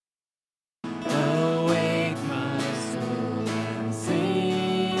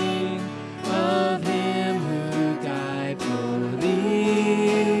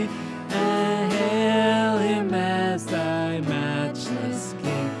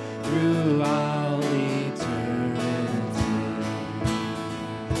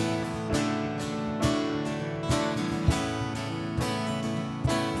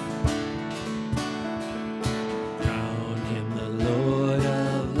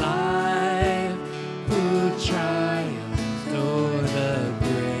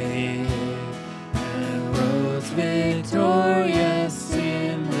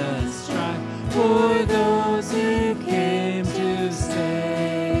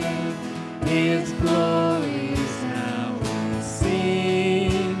his glories now we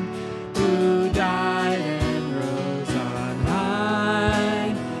sing, who died and rose on high,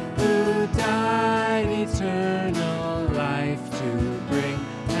 who died eternal life to bring,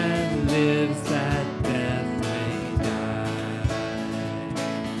 and lives that death may die.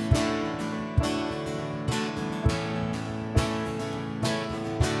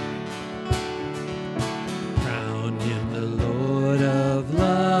 Crown him the Lord of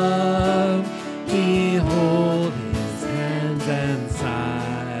love, behold his hands and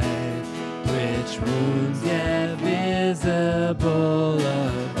side, rich wounds yet visible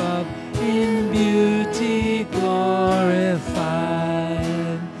above, in beauty glorified.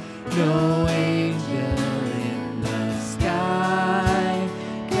 No angel in the sky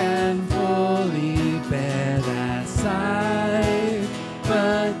can fully bear that sight,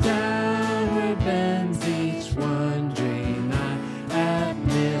 but downward bends each wondering eye at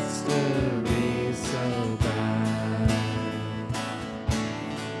mystery so bright.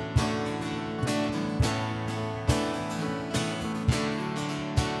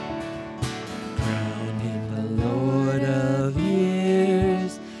 Crown him the Lord of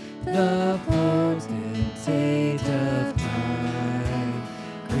years, the potentate of time,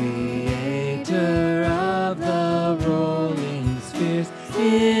 creator of the rolling spheres,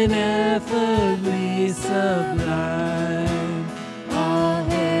 ineffably sublime. All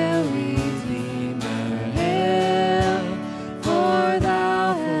hail, Redeemer, hail, for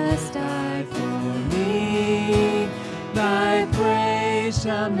thou hast died for me. Thy praise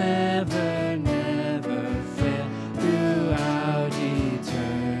shall never, never fail throughout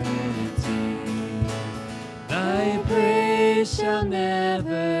eternity. Thy praise shall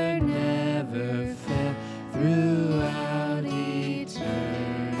never, never fail throughout eternity.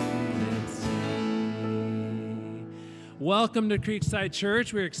 Welcome to Creekside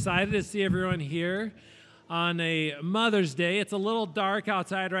Church. We're excited to see everyone here on a Mother's Day. It's a little dark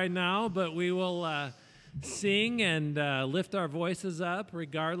outside right now, but we will sing and lift our voices up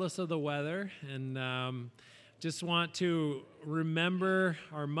regardless of the weather. And just want to remember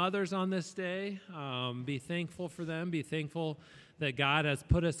our mothers on this day. Be thankful for them. Be thankful that God has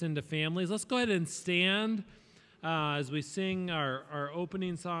put us into families. Let's go ahead and stand as we sing our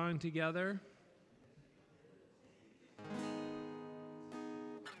opening song together.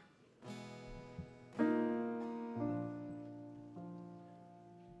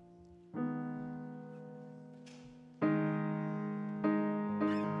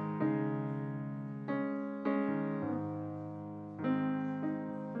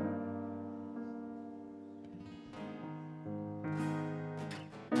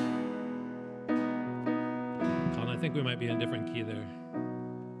 I think we might be in a different key there.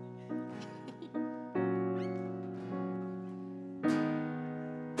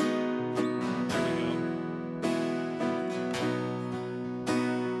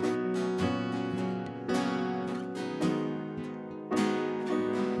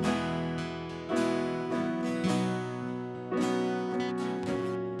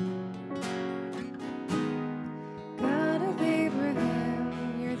 God of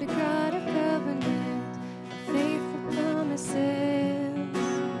Abraham, you're the God of covenant, faithful promises.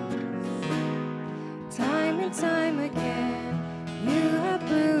 Time and time again, you have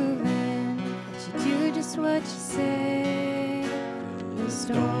proven that you do just what you say. The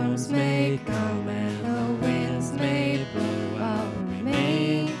storms may come and the winds may blow, I'll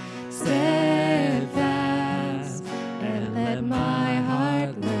remain steadfast and let my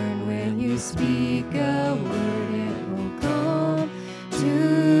heart learn when you speak a word, it will come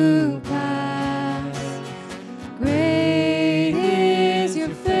to pass. Great is your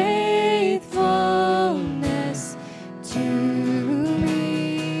faithfulness to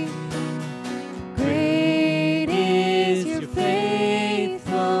me. Great is your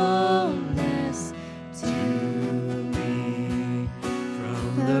faithfulness to me.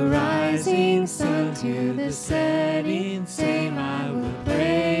 From the rising sun to the setting same, I will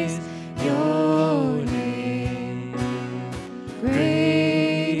praise your name.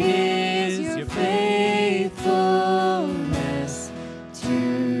 Great is your faithfulness to me.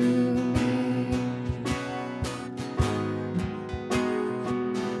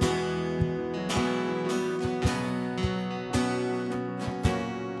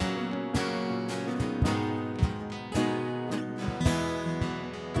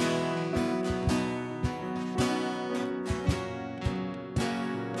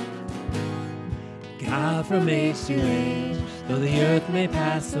 God, from age to age, though the earth may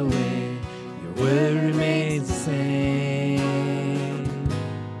pass away, your word remains the same.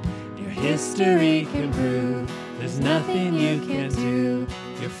 Your history can prove there's nothing you can't do.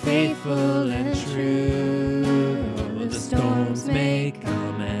 Your faithful and true. Though the storms may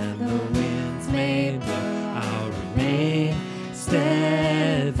come and the winds may blow, I'll remain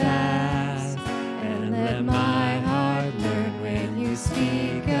steadfast and let my heart learn when you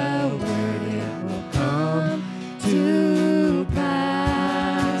speak a word, it will come to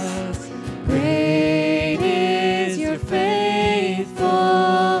pass. Great is your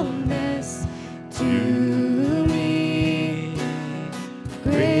faithfulness to me.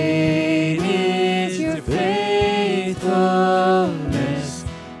 Great is your faithfulness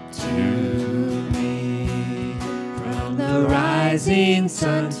to me. From the rising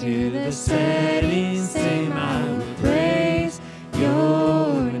sun to the setting same, I will praise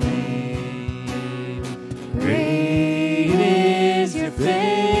your name. Great is your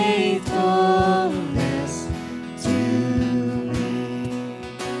faithfulness to me.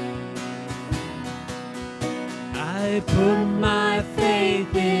 I put my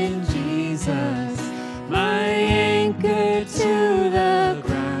faith in Jesus, my anchor to the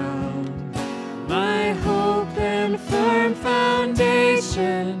ground, my hope and firm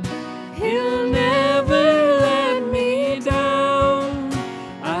foundation. He'll never let me down.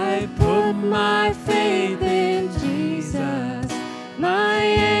 I put my faith in Jesus, my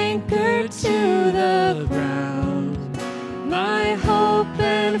anchor to the ground, my hope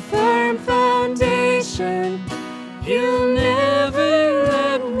and firm foundation. He'll never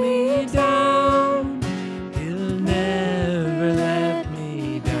let me down. He'll never let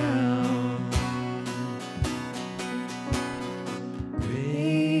me down.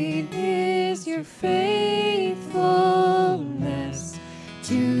 Great is your faithfulness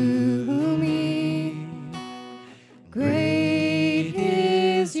to me. Great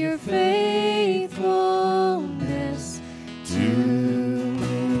is your faithfulness to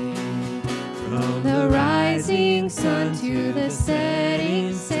me. From the rising sun to the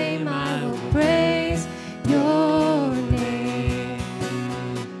setting same, I will praise your name.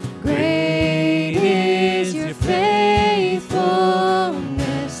 Great is your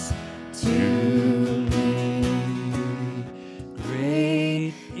faithfulness to me.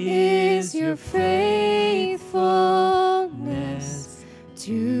 Great is your faithfulness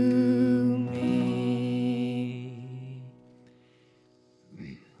to me.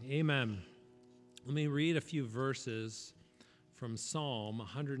 Amen. Let me read a few verses from Psalm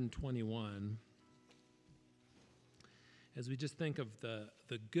 121 as we just think of the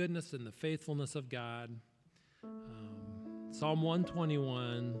goodness and the faithfulness of God. Psalm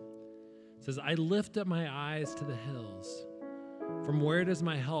 121 says, I lift up my eyes to the hills. From where does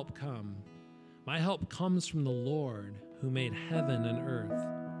my help come? My help comes from the Lord who made heaven and earth.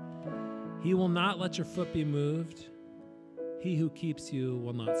 He will not let your foot be moved. He who keeps you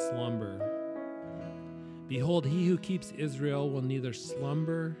will not slumber. Behold, he who keeps Israel will neither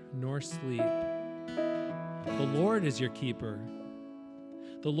slumber nor sleep. The Lord is your keeper.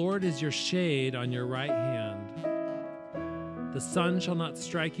 The Lord is your shade on your right hand. The sun shall not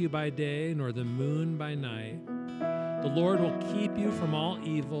strike you by day, nor the moon by night. The Lord will keep you from all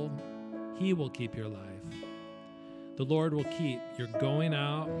evil. He will keep your life. The Lord will keep your going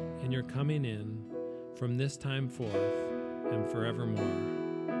out and your coming in from this time forth and forevermore.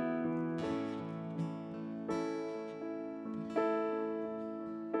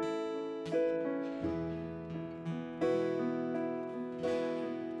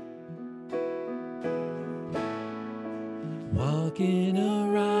 Walking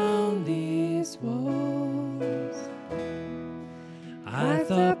around these walls, I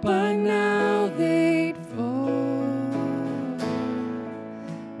thought by now they'd fall,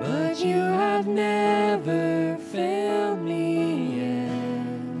 but you have never failed me yet.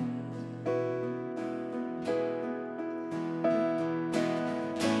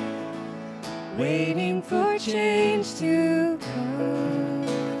 Waiting for change to come,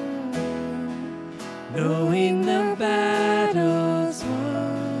 knowing the battle's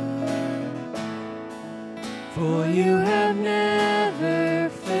won, for you have never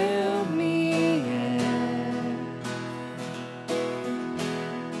failed me yet.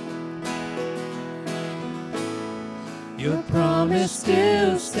 Your promise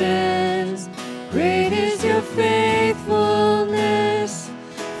still stands. Great is your faithfulness,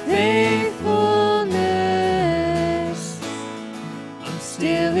 faithfulness. I'm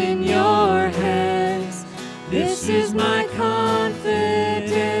still in your hands. This is my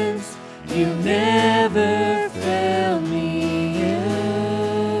confidence. You never failed me yet.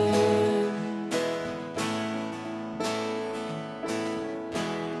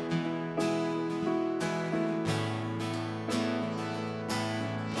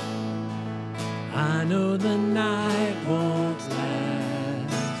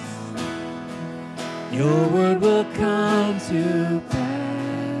 Your word will come to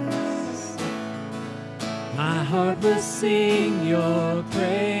pass. My heart will sing your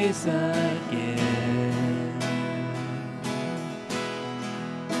praise again.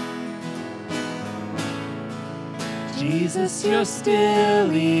 Jesus, you're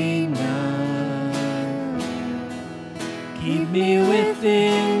still enough. Keep me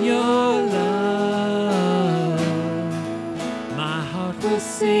within your love. My heart will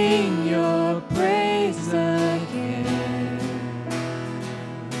sing your praise again.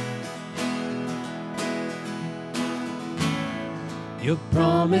 Your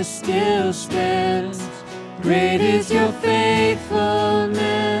promise still stands. Great is your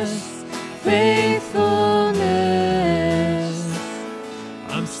faithfulness, faithfulness.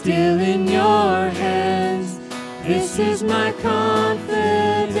 I'm still in your hands. This is my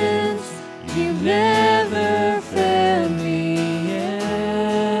confidence. You never failed me yet.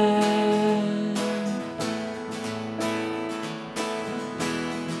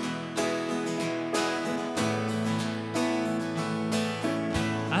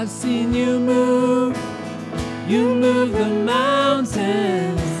 I've seen you move the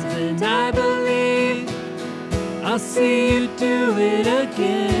mountains, and I believe I'll see you do it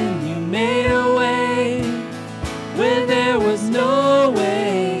again. You made a way where there was no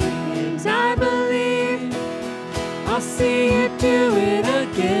way, and I believe I'll see you do it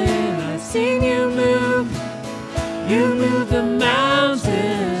again. I've seen you move the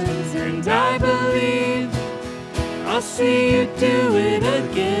mountains, and I believe I'll see you do it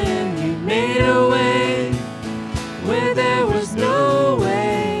again. You made a way where there was no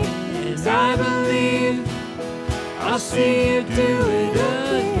way, and I believe I'll see you do it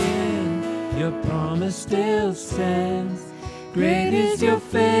again. Your promise still stands. Great is your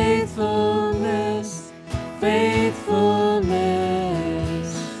faithfulness,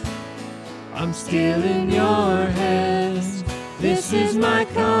 faithfulness. I'm still in your hands. This is my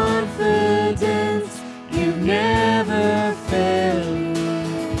confidence. You've never failed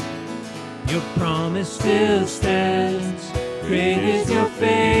me. Your promise still stands. Great is your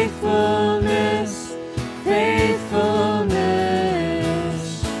faithfulness,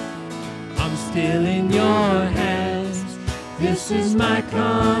 faithfulness. I'm still in your hands. This is my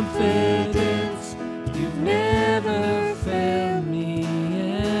confidence. You've never failed me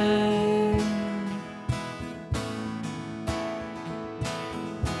yet.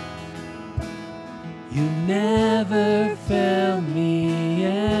 You never failed me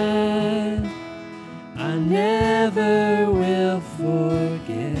yet. I never will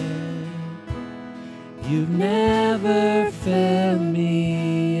forget. You've never failed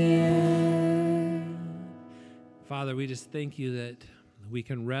me yet. Father, we just thank you that we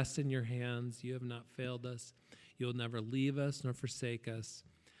can rest in your hands. You have not failed us. You'll never leave us nor forsake us.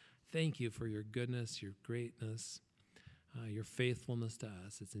 Thank you for your goodness, your greatness, your faithfulness to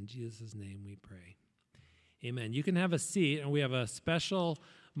us. It's in Jesus' name we pray. Amen. You can have a seat, and we have a special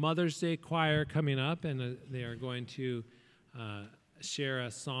Mother's Day choir coming up, and they are going to share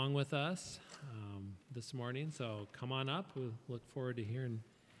a song with us this morning. So come on up. We'll look forward to hearing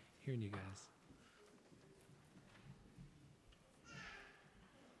you guys.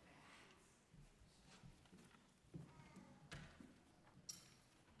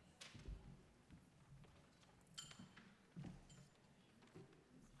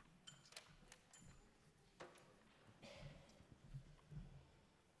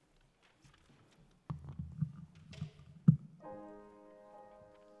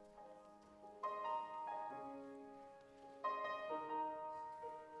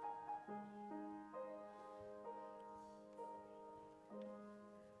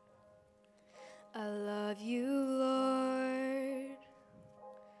 I love you, Lord.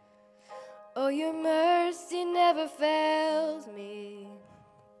 Oh, your mercy never fails me.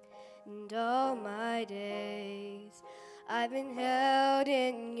 And all my days I've been held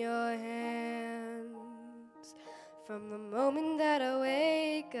in your hands. From the moment that I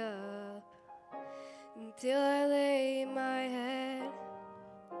wake up until I lay my head,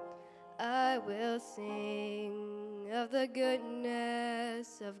 I will sing of the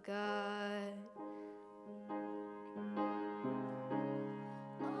goodness of God.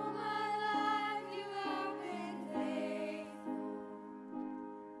 All my life you have been faithful.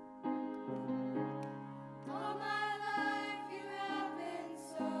 All my life you have been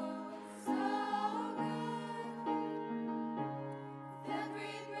so, so good. With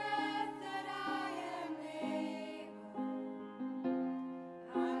every breath that I am able,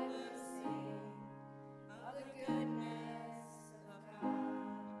 I will sing of the goodness of God.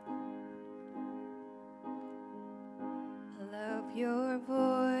 I love your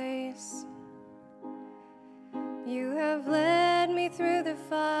voice. You have led me through the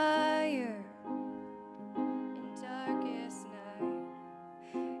fire in darkest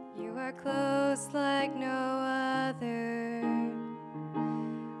night. You are close like no other.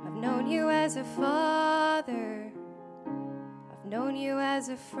 I've known you as a father. I've known you as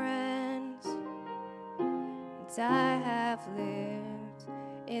a friend. And I have lived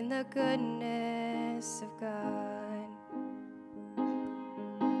in the goodness of God.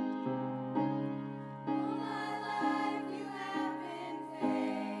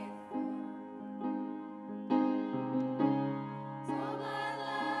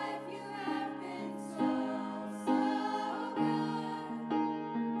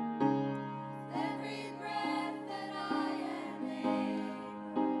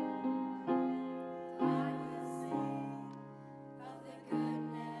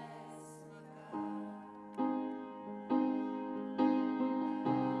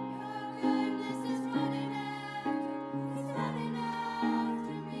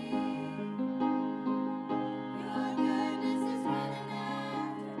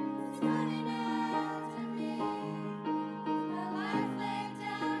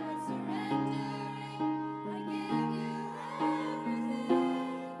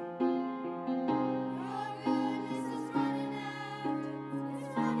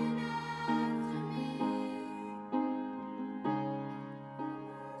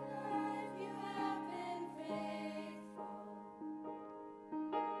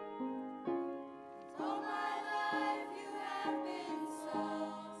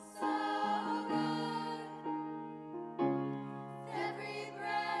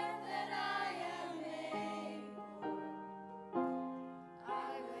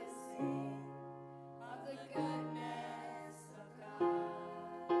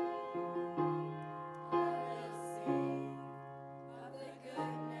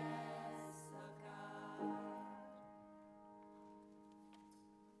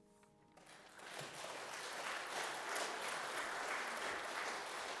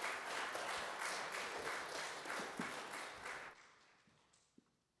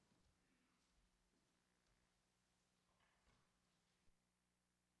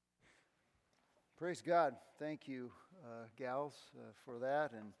 Praise God. Thank you, gals, for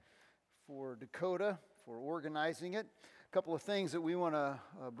that, and for Dakota for organizing it. A couple of things that we want to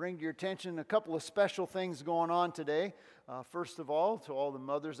bring to your attention, a couple of special things going on today. First of all, to all the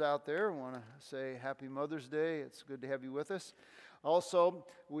mothers out there, I want to say Happy Mother's Day. It's good to have you with us. Also,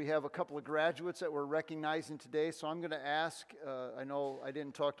 we have a couple of graduates that we're recognizing today, so I'm going to ask, I know I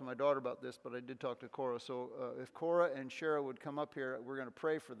didn't talk to my daughter about this, but I did talk to Cora, so if Cora and Shara would come up here, we're going to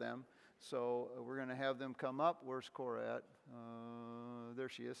pray for them. So we're going to have them come up. Where's Cora at? There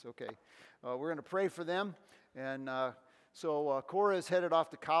she is. Okay. We're going to pray for them. And so Cora is headed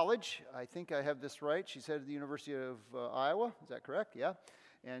off to college. I think I have this right. She's headed to the University of Iowa. Is that correct? Yeah.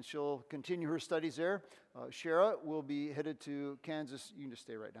 And she'll continue her studies there. Shara will be headed to Kansas. You can just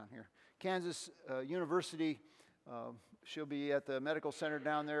stay right down here. Kansas University. She'll be at the medical center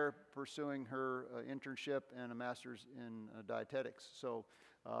down there pursuing her internship and a master's in dietetics. So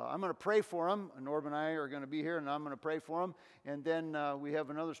I'm going to pray for them. Norb and I are going to be here, and I'm going to pray for them. And then we have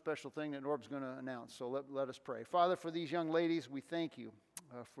another special thing that Norb's going to announce. So let us pray. Father, for these young ladies, we thank you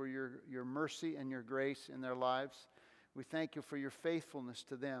for your mercy and your grace in their lives. We thank you for your faithfulness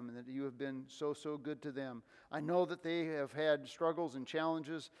to them and that you have been so good to them. I know that they have had struggles and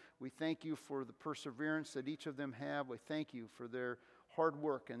challenges. We thank you for the perseverance that each of them have. We thank you for their hard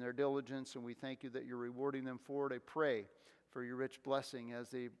work and their diligence, and we thank you that you're rewarding them for it. I pray for your rich blessing as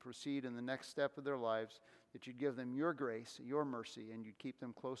they proceed in the next step of their lives, that you'd give them your grace, your mercy, and you'd keep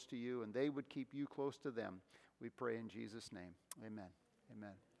them close to you, and they would keep you close to them. We pray in Jesus' name. Amen.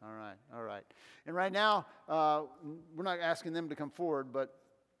 Amen. All right. And right now, we're not asking them to come forward, but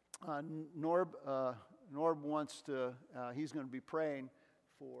Norb wants to, he's going to be praying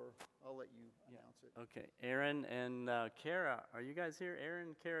for, I'll let you announce it. Okay, Aaron and Kara, are you guys here? Aaron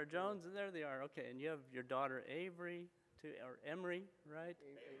and Kara Jones, and there they are. Okay, and you have your daughter Avery, or Emery, right?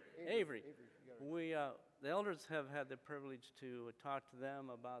 Avery. We, the elders have had the privilege to talk to them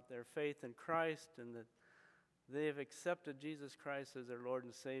about their faith in Christ and that they have accepted Jesus Christ as their Lord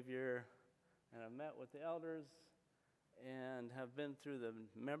and Savior, and I've met with the elders and have been through the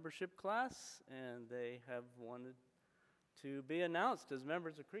membership class, and they have wanted to be announced as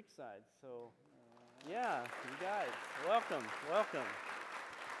members of Creekside. So, yeah, you guys, welcome. All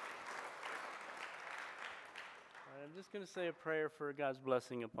right, I'm just going to say a prayer for God's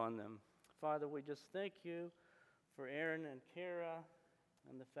blessing upon them. Father, we just thank you for Aaron and Kara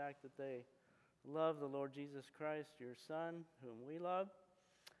and the fact that they love the Lord Jesus Christ, your Son, whom we love.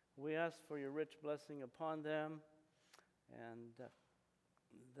 We ask for your rich blessing upon them and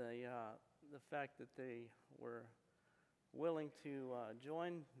the fact that they were willing to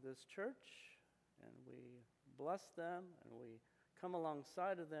join this church, and we bless them, and we come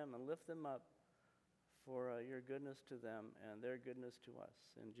alongside of them and lift them up for your goodness to them and their goodness to us.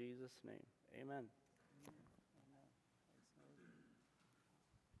 In Jesus' name, amen.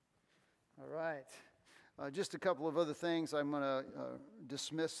 All right. Just a couple of other things. I'm going to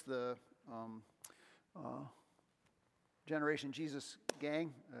dismiss the Generation Jesus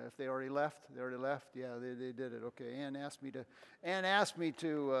gang. If they already left, Yeah, they did it. Okay. Ann asked me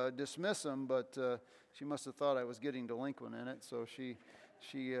to dismiss them, but she must have thought I was getting delinquent in it, so she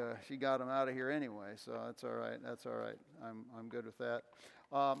got them out of here anyway. So that's all right. I'm good with that.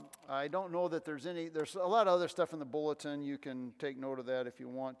 I don't know that there's a lot of other stuff in the bulletin. You can take note of that if you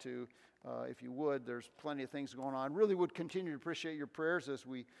want to. If you would, there's plenty of things going on. Really would continue to appreciate your prayers as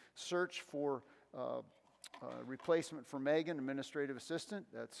we search for replacement for Megan, administrative assistant.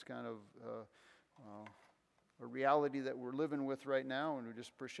 That's kind of a reality that we're living with right now, and we just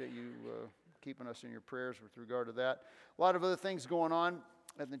appreciate you keeping us in your prayers with regard to that. A lot of other things going on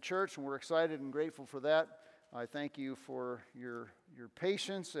at the church, and we're excited and grateful for that. I thank you for your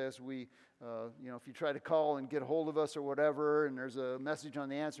patience as we, if you try to call and get a hold of us or whatever, and there's a message on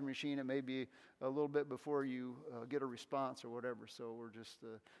the answer machine, it may be a little bit before you get a response or whatever. So we're just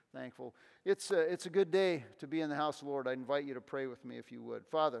thankful. It's a good day to be in the house of the Lord. I invite you to pray with me if you would.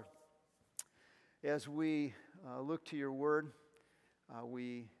 Father, as we look to your word,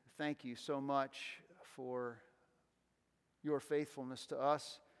 we thank you so much for your faithfulness to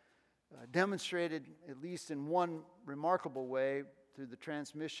us. Demonstrated, at least in one remarkable way, through the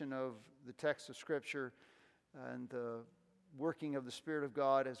transmission of the text of Scripture and the working of the Spirit of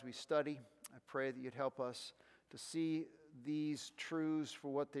God as we study. I pray that you'd help us to see these truths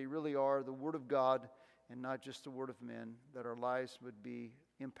for what they really are, the Word of God, and not just the word of men, that our lives would be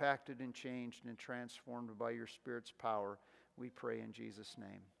impacted and changed and transformed by your Spirit's power. We pray in Jesus'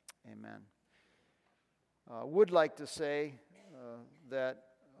 name. Amen. Would like to say that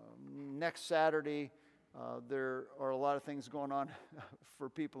next Saturday, there are a lot of things going on for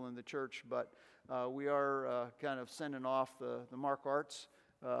people in the church, but we are kind of sending off the Mark Arts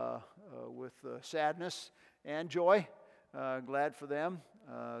with sadness and joy. Glad for them,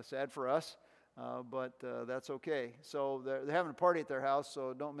 sad for us, but that's okay. So they're having a party at their house,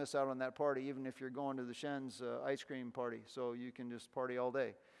 so don't miss out on that party, even if you're going to the Shen's ice cream party. So you can just party all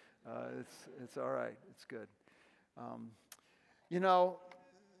day. It's all right. It's good.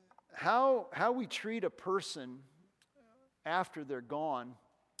 How we treat a person after they're gone,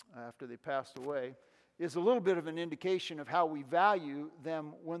 after they passed away, is a little bit of an indication of how we value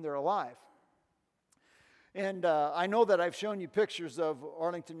them when they're alive. And I know that I've shown you pictures of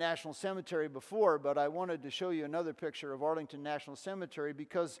Arlington National Cemetery before, but I wanted to show you another picture of Arlington National Cemetery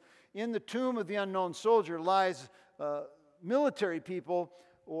because in the tomb of the unknown soldier lies military people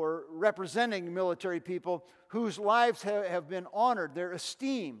or representing military people whose lives have been honored. They're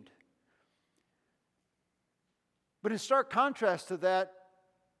esteemed. But in stark contrast to that,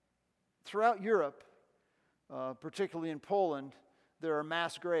 throughout Europe, particularly in Poland, there are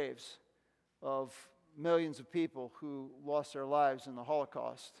mass graves of millions of people who lost their lives in the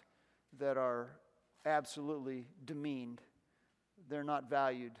Holocaust that are absolutely demeaned. They're not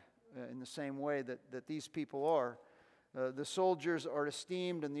valued in the same way that these people are. The soldiers are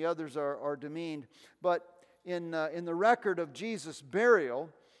esteemed and the others are demeaned. But in the record of Jesus' burial,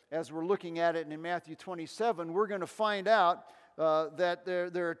 as we're looking at it in Matthew 27, we're going to find out that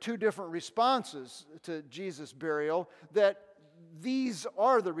there are two different responses to Jesus' burial, that these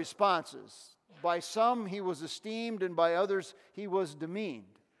are the responses. By some he was esteemed, and by others he was demeaned.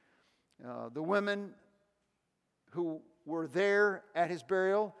 The women who were there at his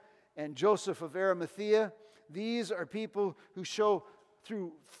burial, and Joseph of Arimathea, these are people who show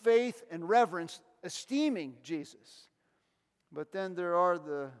through faith and reverence esteeming Jesus. But then there are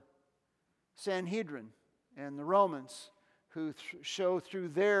the Sanhedrin and the Romans who show through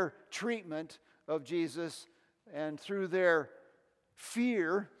their treatment of Jesus and through their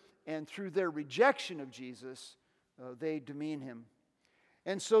fear and through their rejection of Jesus, they demean him.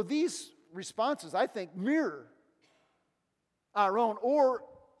 And so these responses, I think, mirror our own, or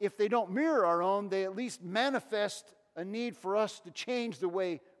if they don't mirror our own, they at least manifest a need for us to change the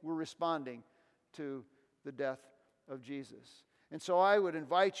way we're responding to the death of Jesus. And so I would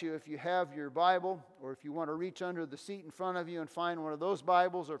invite you, if you have your Bible, or if you want to reach under the seat in front of you and find one of those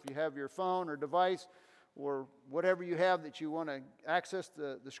Bibles, or if you have your phone or device, or whatever you have that you want to access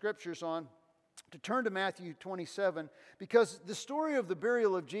the Scriptures on, to turn to Matthew 27, because the story of the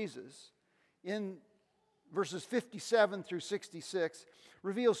burial of Jesus in verses 57 through 66,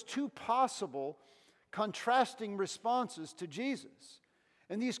 reveals two possible contrasting responses to Jesus.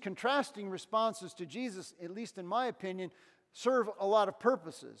 And these contrasting responses to Jesus, at least in my opinion, serve a lot of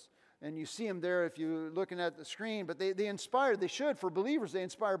purposes. And you see them there if you're looking at the screen. But they inspire, they should, for believers, they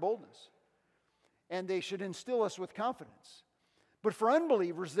inspire boldness. And they should instill us with confidence. But for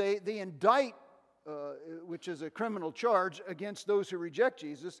unbelievers, they indict, which is a criminal charge, against those who reject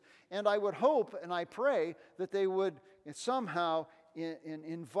Jesus. And I would hope and I pray that they would somehow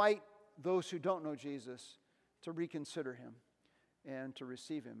invite those who don't know Jesus to reconsider him and to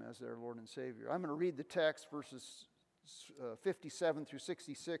receive him as their Lord and Savior. I'm going to read the text, verses 57 through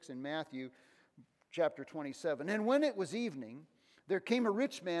 66 in Matthew chapter 27. And when it was evening, there came a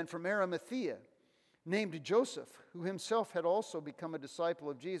rich man from Arimathea, named Joseph, who himself had also become a disciple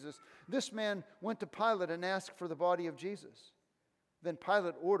of Jesus. This man went to Pilate and asked for the body of Jesus. Then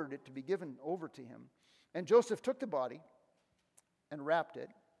Pilate ordered it to be given over to him. And Joseph took the body and wrapped it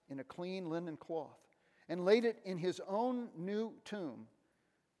in a clean linen cloth and laid it in his own new tomb,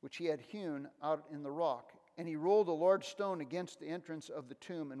 which he had hewn out in the rock. And he rolled a large stone against the entrance of the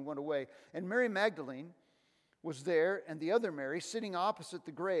tomb and went away. And Mary Magdalene was there, and the other Mary sitting opposite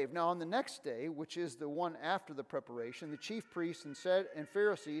the grave. Now on the next day, which is the one after the preparation, the chief priests and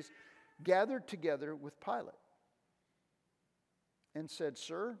Pharisees gathered together with Pilate and said,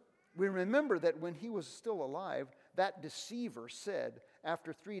 "Sir, we remember that when he was still alive, that deceiver said,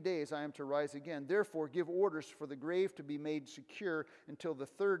 'After 3 days I am to rise again.' Therefore give orders for the grave to be made secure until the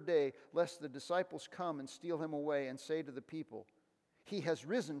third day, lest the disciples come and steal him away and say to the people, 'He has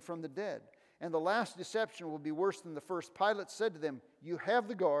risen from the dead.' And the last deception will be worse than the first." Pilate said to them, "You have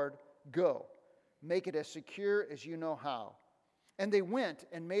the guard, go. Make it as secure as you know how." And they went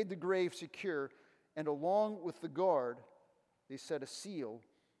and made the grave secure, and along with the guard, they set a seal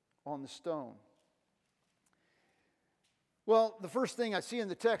on the stone. Well, the first thing I see in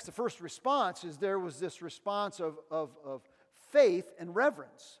the text, the first response is there was this response of faith and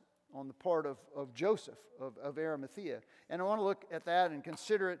reverence on the part of Joseph of Arimathea. And I want to look at that and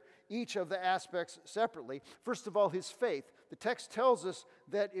consider it, each of the aspects separately. First of all, his faith. The text tells us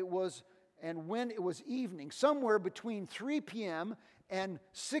that it was, and when it was evening, somewhere between 3 p.m. and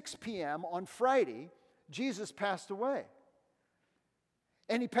 6 p.m. on Friday, Jesus passed away.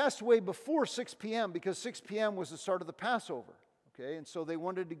 And he passed away before 6 p.m. because 6 p.m. was the start of the Passover. Okay, and so they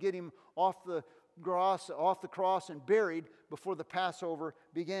wanted to get him off the cross and buried before the Passover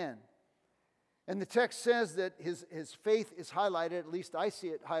began. And the text says that his faith is highlighted, at least I see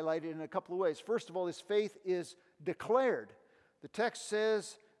it highlighted in a couple of ways. First of all, his faith is declared. The text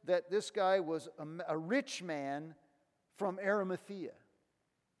says that this guy was a rich man from Arimathea,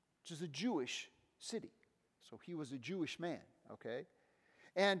 which is a Jewish city. So he was a Jewish man, okay?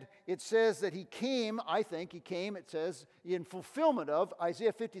 And it says that he came, it says, in fulfillment of,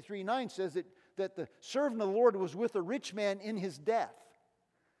 Isaiah 53:9 says that the servant of the Lord was with a rich man in his death.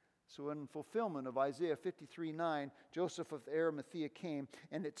 So in fulfillment of Isaiah 53:9, Joseph of Arimathea came,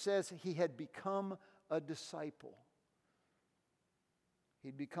 and it says he had become a disciple.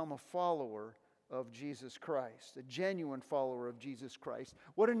 He'd become a follower of Jesus Christ, a genuine follower of Jesus Christ.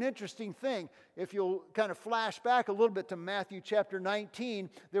 What an interesting thing. If you'll kind of flash back a little bit to Matthew chapter 19,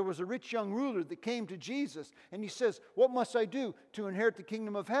 there was a rich young ruler that came to Jesus, and he says, "What must I do to inherit the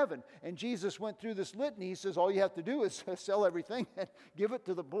kingdom of heaven?" And Jesus went through this litany. He says, "All you have to do is sell everything and give it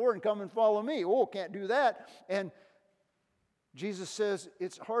to the poor and come and follow me." Oh, can't do that. And Jesus says,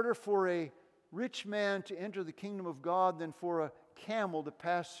 it's harder for a rich man to enter the kingdom of God than for a camel to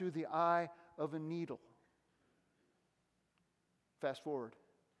pass through the eye of a needle. Fast forward,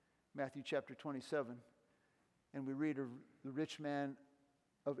 Matthew chapter 27, and we read of the rich man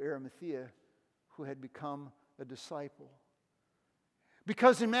of Arimathea who had become a disciple.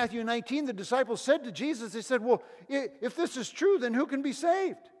 Because in Matthew 19, the disciples said to Jesus, they said, "Well, if this is true, then who can be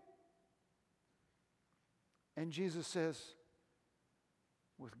saved?" And Jesus says,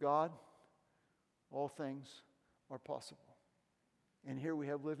 "With God, all things are possible." And here we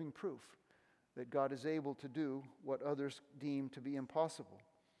have living proof that God is able to do what others deem to be impossible.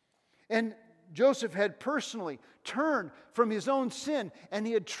 And Joseph had personally turned from his own sin, and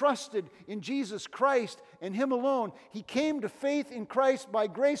he had trusted in Jesus Christ and him alone. He came to faith in Christ by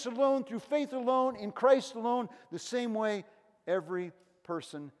grace alone, through faith alone, in Christ alone, the same way every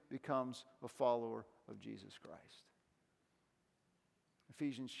person becomes a follower of Jesus Christ.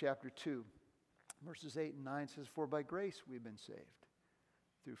 Ephesians chapter 2, verses 8 and 9 says, "For by grace we've been saved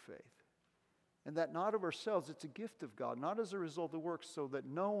through faith. And that not of ourselves, it's a gift of God, not as a result of works, so that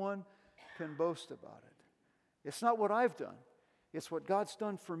no one can boast about it." It's not what I've done. It's what God's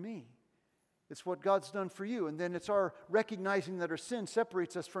done for me. It's what God's done for you. And then it's our recognizing that our sin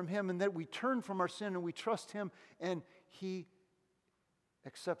separates us from Him and that we turn from our sin and we trust Him and He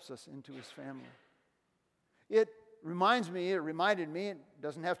accepts us into His family. It reminded me, it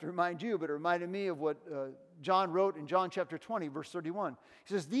doesn't have to remind you, but it reminded me of what John wrote in John chapter 20, verse 31.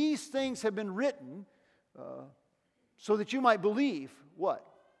 He says, these things have been written so that you might believe, what?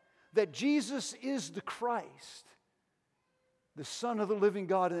 That Jesus is the Christ, the Son of the living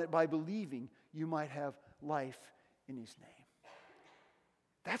God, and that by believing you might have life in His name.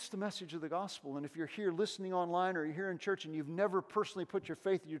 That's the message of the gospel. And if you're here listening online or you're here in church and you've never personally put your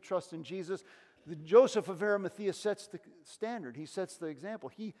faith and your trust in Jesus, Joseph of Arimathea sets the standard. He sets the example.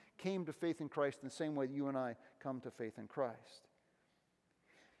 He came to faith in Christ in the same way that you and I come to faith in Christ.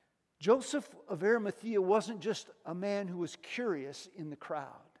 Joseph of Arimathea wasn't just a man who was curious in the crowd.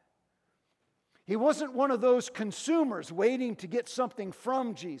 He wasn't one of those consumers waiting to get something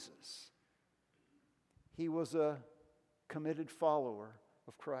from Jesus. He was a committed follower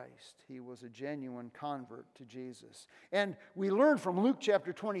of Christ. He was a genuine convert to Jesus. And we learn from Luke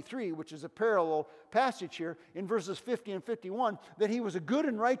chapter 23, which is a parallel passage here, in verses 50 and 51, that he was a good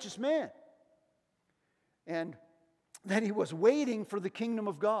and righteous man. And that he was waiting for the kingdom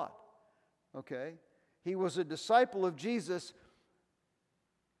of God. Okay? He was a disciple of Jesus,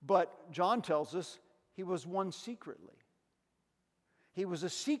 but John tells us he was one secretly. He was a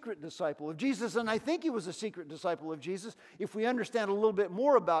secret disciple of Jesus, and I think he was a secret disciple of Jesus if we understand a little bit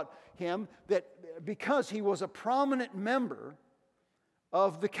more about him, that because he was a prominent member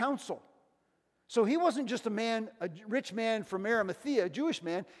of the council. So he wasn't just a rich man from Arimathea, a Jewish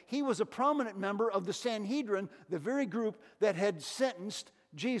man. He was a prominent member of the Sanhedrin, the very group that had sentenced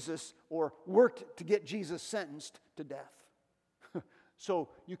Jesus or worked to get Jesus sentenced to death. So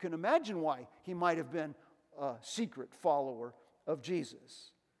you can imagine why he might have been a secret follower of Jesus.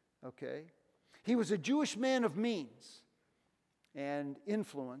 Okay? He was a Jewish man of means and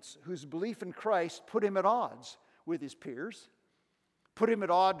influence whose belief in Christ put him at odds with his peers, put him at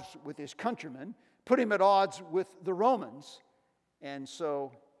odds with his countrymen, put him at odds with the Romans, and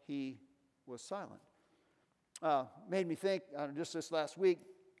so he was silent. Made me think, just this last week,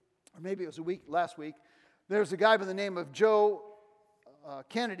 or maybe it was last week, there's a guy by the name of Joe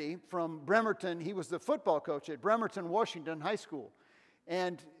Kennedy from Bremerton. He was the football coach at Bremerton, Washington High School.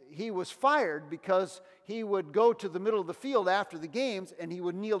 And he was fired because he would go to the middle of the field after the games and he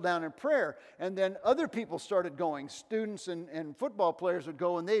would kneel down in prayer. And then other people started going. Students and football players would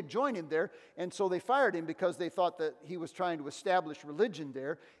go and they'd join him there. And so they fired him because they thought that he was trying to establish religion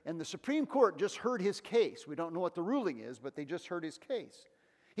there. And the Supreme Court just heard his case. We don't know what the ruling is, but they just heard his case.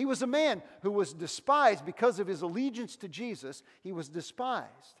 He was a man who was despised because of his allegiance to Jesus. He was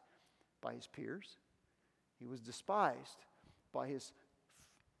despised by his peers. He was despised by his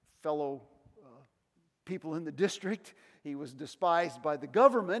fellow people in the district. He was despised by the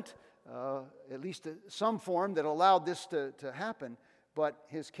government, at least some form that allowed this to happen, but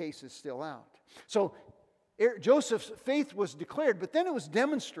his case is still out. So Joseph's faith was declared, but then it was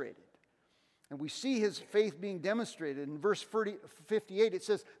demonstrated. And we see his faith being demonstrated. In verse 58, it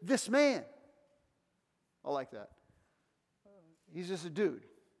says, this man. I like that. He's just a dude.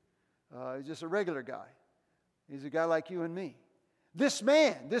 He's just a regular guy. He's a guy like you and me. This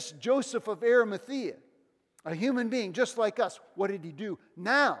man, this Joseph of Arimathea, a human being just like us, what did he do?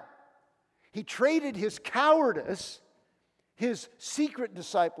 Now, he traded his cowardice, his secret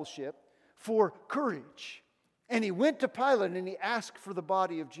discipleship, for courage. And he went to Pilate and he asked for the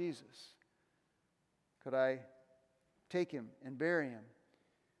body of Jesus. Could I take him and bury him?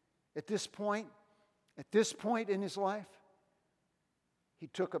 At this point in his life, he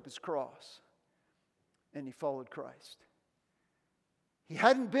took up his cross and he followed Christ. He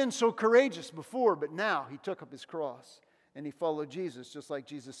hadn't been so courageous before, but now he took up his cross and he followed Jesus, just like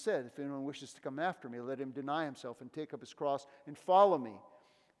Jesus said, if anyone wishes to come after me, let him deny himself and take up his cross and follow me.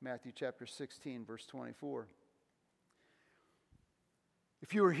 Matthew chapter 16, verse 24.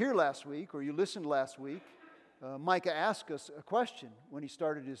 If you were here last week or you listened last week, Micah asked us a question when he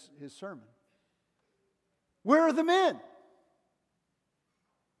started his sermon. Where are the men?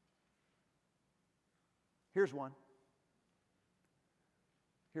 Here's one.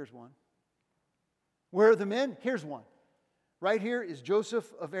 Where are the men? Here's one. Right here is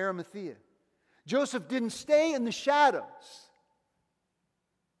Joseph of Arimathea. Joseph didn't stay in the shadows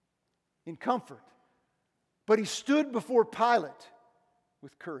in comfort, but he stood before Pilate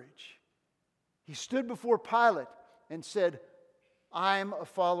with courage. He stood before Pilate and said, I'm a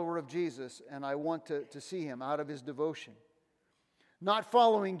follower of Jesus and I want to see him out of his devotion. Not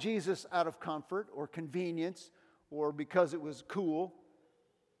following Jesus out of comfort or convenience or because it was cool,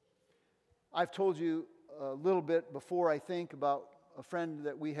 I've told you a little bit before, I think, about a friend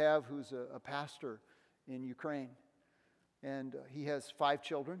that we have who's a pastor in Ukraine. And he has 5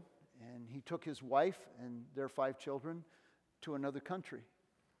 children, and he took his wife and their 5 children to another country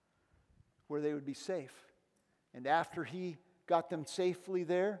where they would be safe. And after he got them safely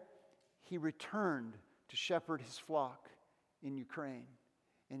there, he returned to shepherd his flock in Ukraine.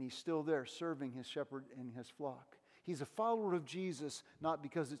 And he's still there serving his shepherd and his flock. He's a follower of Jesus, not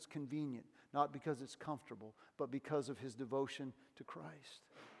because it's convenient, not because it's comfortable, but because of his devotion to Christ.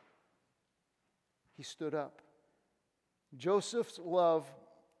 He stood up. Joseph's love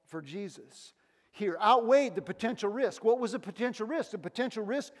for Jesus here outweighed the potential risk. What was the potential risk? The potential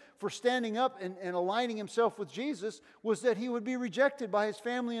risk for standing up and aligning himself with Jesus was that he would be rejected by his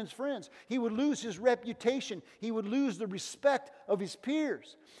family and his friends. He would lose his reputation. He would lose the respect of his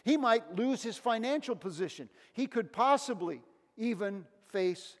peers. He might lose his financial position. He could possibly even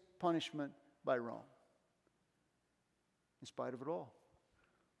face punishment by Rome. In spite of it all,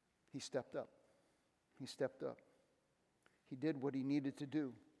 he stepped up. He stepped up. He did what he needed to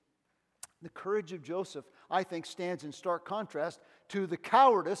do. The courage of Joseph, I think, stands in stark contrast to the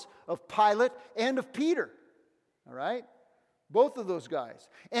cowardice of Pilate and of Peter. All right? Both of those guys.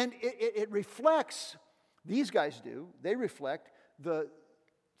 And it reflects, these guys do, they reflect the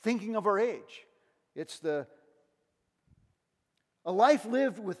thinking of our age. It's a life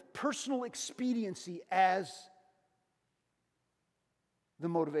lived with personal expediency as the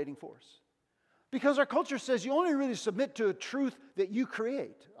motivating force. Because our culture says you only really submit to a truth that you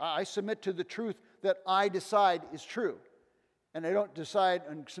create. I submit to the truth that I decide is true. And I don't decide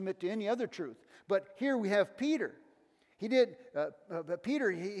and submit to any other truth. But here we have Peter.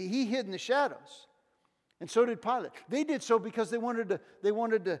 Peter hid in the shadows. And so did Pilate. They did so because they wanted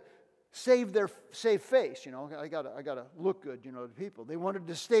to save face. You know, I gotta look good, you know, to people. They wanted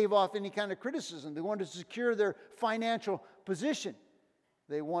to stave off any kind of criticism. They wanted to secure their financial position.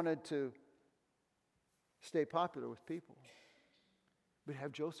 They wanted to stay popular with people. But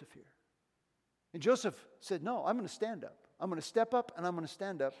have Joseph here. And Joseph said, no, I'm going to stand up. I'm going to step up and I'm going to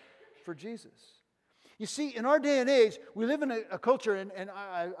stand up for Jesus. You see, in our day and age, we live in a culture, and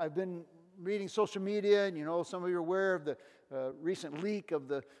I've been reading social media, and you know, some of you are aware of the recent leak of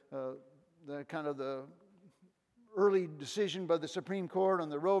the early decision by the Supreme Court on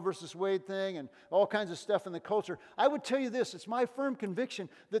the Roe versus Wade thing and all kinds of stuff in the culture. I would tell you this, it's my firm conviction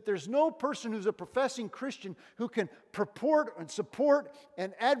that there's no person who's a professing Christian who can purport and support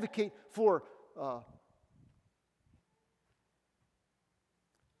and advocate for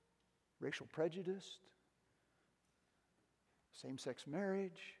racial prejudice, same-sex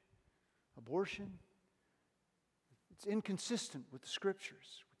marriage, abortion. It's inconsistent with the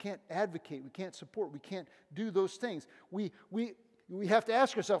Scriptures. We can't advocate, we can't support, we can't do those things. We have to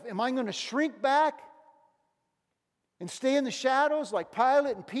ask ourselves, am I going to shrink back and stay in the shadows like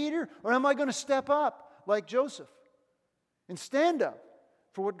Pilate and Peter, or am I going to step up like Joseph and stand up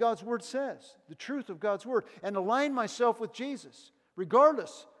for what God's Word says, the truth of God's Word, and align myself with Jesus,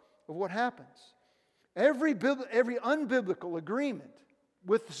 regardless of what happens? Every unbiblical agreement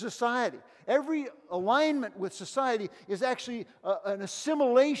with society, every alignment with society is actually an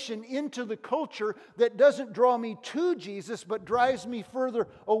assimilation into the culture that doesn't draw me to Jesus, but drives me further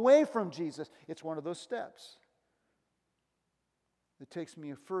away from Jesus. It's one of those steps that takes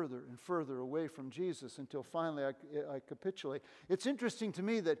me further and further away from Jesus until finally I capitulate. It's interesting to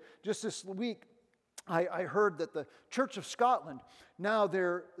me that just this week I heard that the Church of Scotland, now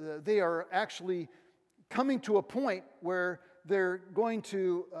they are actually coming to a point where they're going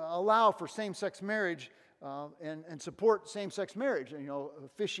to allow for same-sex marriage and support same-sex marriage, and, you know,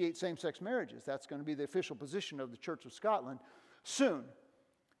 officiate same-sex marriages. That's going to be the official position of the Church of Scotland soon.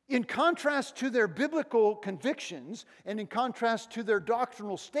 In contrast to their biblical convictions and in contrast to their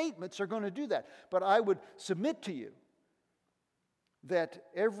doctrinal statements, are going to do that. But I would submit to you that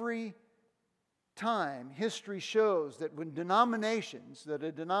every time history shows that when denominations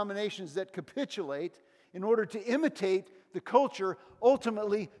that capitulate in order to imitate the culture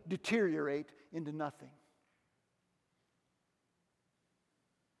ultimately deteriorate into nothing.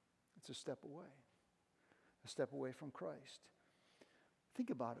 It's a step away from Christ. Think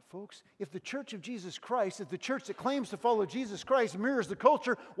about it, folks. If the Church of Jesus Christ, if the church that claims to follow Jesus Christ mirrors the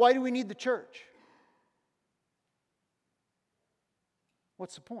culture, why do we need the church?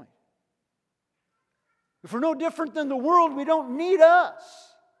 What's the point? If we're no different than the world, we don't need us.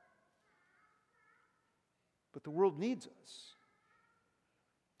 But the world needs us.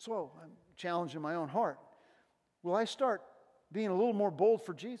 So I'm challenging my own heart. Will I start being a little more bold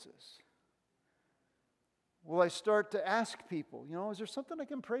for Jesus? Will I start to ask people, you know, is there something I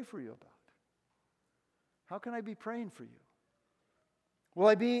can pray for you about? How can I be praying for you? Will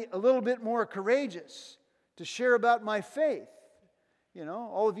I be a little bit more courageous to share about my faith? You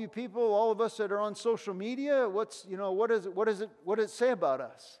know, all of you people, all of us that are on social media, what does it say about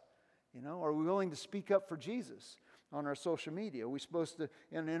us? You know, are we willing to speak up for Jesus on our social media? Are we supposed to,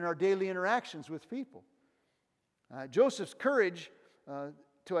 in our daily interactions with people? Joseph's courage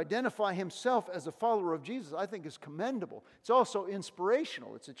to identify himself as a follower of Jesus, I think, is commendable. It's also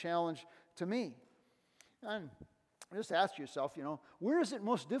inspirational. It's a challenge to me. And just ask yourself, where is it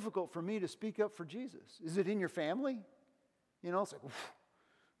most difficult for me to speak up for Jesus? Is it in your family? It's like,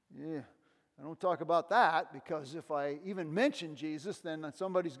 yeah, I don't talk about that, because if I even mention Jesus, then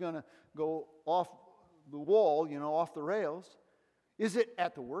somebody's going to go off the wall, off the rails. Is it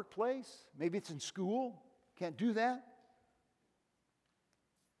at the workplace? Maybe it's in school. Can't do that.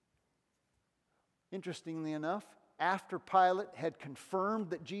 Interestingly enough, after Pilate had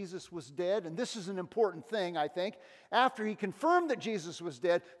confirmed that Jesus was dead, and this is an important thing, I think, after he confirmed that Jesus was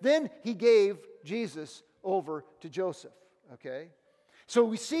dead, then he gave Jesus over to Joseph. Okay? So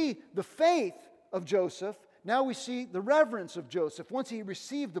we see the faith of Joseph. Now we see the reverence of Joseph. Once he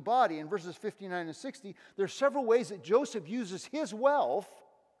received the body, in verses 59 and 60, there are several ways that Joseph uses his wealth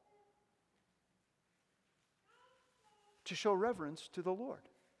to show reverence to the Lord.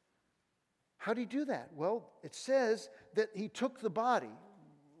 How do you do that? Well, it says that he took the body,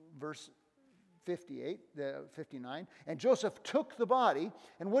 verse 59, and Joseph took the body,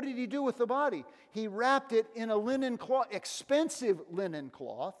 and what did he do with the body? He wrapped it in a linen cloth, expensive linen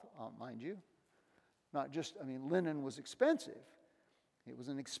cloth, mind you. Linen was expensive. It was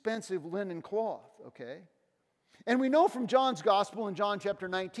an expensive linen cloth, okay? And we know from John's Gospel in John chapter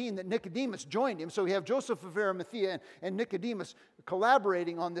 19 that Nicodemus joined him. So we have Joseph of Arimathea and Nicodemus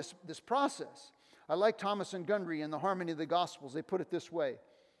collaborating on this process. I like Thomas and Gundry in the Harmony of the Gospels. They put it this way.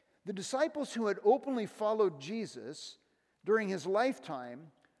 The disciples who had openly followed Jesus during his lifetime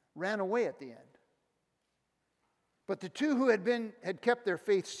ran away at the end. But the two who had kept their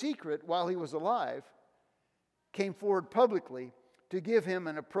faith secret while he was alive came forward publicly to give him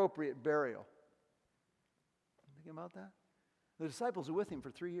an appropriate burial. Thinking about that? The disciples are with him for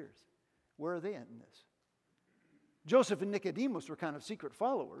 3 years. Where are they in this? Joseph and Nicodemus were kind of secret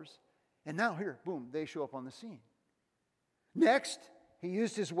followers, and now here, boom, they show up on the scene. Next, he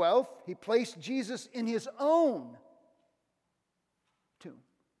used his wealth. He placed Jesus in his own tomb,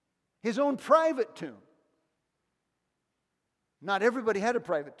 his own private tomb. Not everybody had a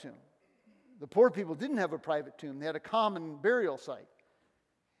private tomb. The poor people didn't have a private tomb. They had a common burial site.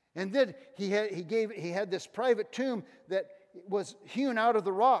 And then he had this private tomb that was hewn out of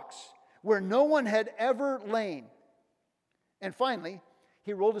the rocks where no one had ever lain. And finally,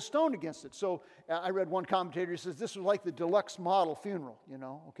 he rolled a stone against it. So I read one commentator who says this was like the deluxe model funeral,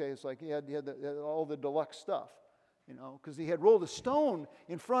 Okay, it's like he had all the deluxe stuff, because he had rolled a stone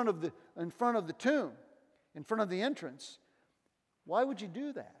in front of the tomb, in front of the entrance. Why would you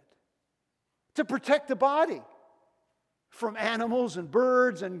do that? To protect the body from animals and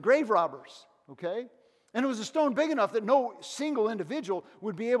birds and grave robbers, okay? And it was a stone big enough that no single individual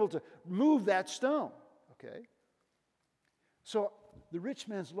would be able to move that stone, okay? So the rich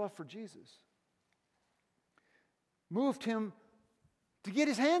man's love for Jesus moved him to get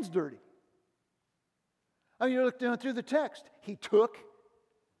his hands dirty. You look down through the text. He took,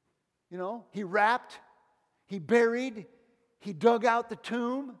 he wrapped, he buried, he dug out the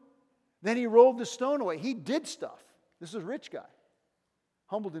tomb, then he rolled the stone away. He did stuff. This is a rich guy.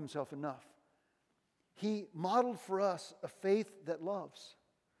 Humbled himself enough. He modeled for us a faith that loves.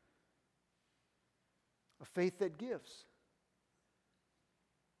 A faith that gives.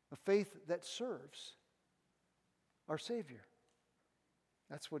 A faith that serves our Savior.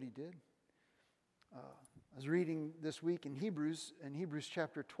 That's what he did. I was reading this week in Hebrews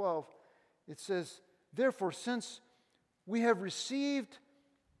chapter 12. It says, therefore, since we have received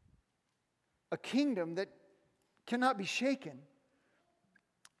a kingdom that cannot be shaken,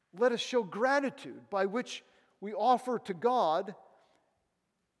 let us show gratitude by which we offer to God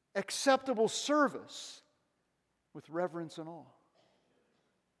acceptable service with reverence and awe.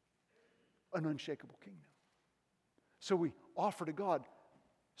 An unshakable kingdom. So we offer to God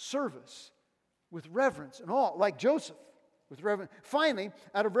service with reverence and awe, like Joseph. With reverence. Finally,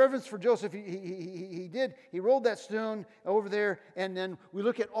 out of reverence for Joseph, he rolled that stone over there, and then we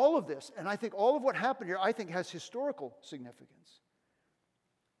look at all of this, and I think all of what happened here, has historical significance.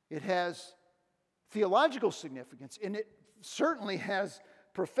 It has theological significance, and it certainly has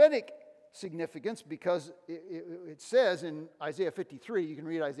prophetic significance because it says in Isaiah 53, you can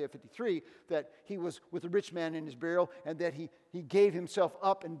read Isaiah 53, that he was with the rich man in his burial and that he gave himself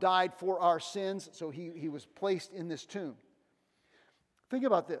up and died for our sins. So he was placed in this tomb. Think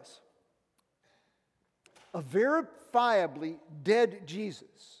about this. A verifiably dead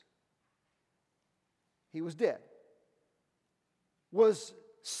Jesus, he was dead, was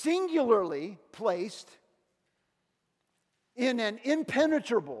singularly placed in an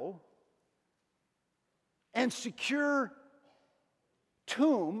impenetrable and secure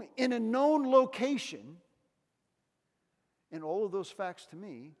tomb in a known location. And all of those facts to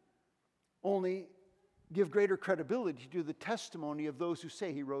me only give greater credibility to the testimony of those who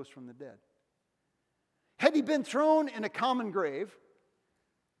say he rose from the dead. Had he been thrown in a common grave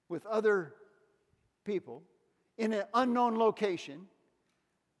with other people in an unknown location,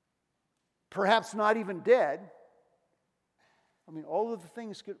 perhaps not even dead, I mean, all of the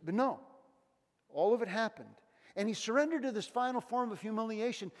things could, but no. All of it happened. And he surrendered to this final form of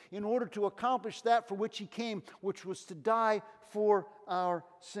humiliation in order to accomplish that for which he came, which was to die for our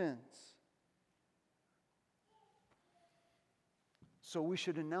sins. So we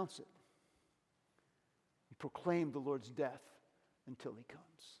should announce it. We proclaim the Lord's death until he comes.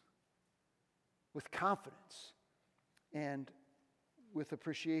 With confidence and with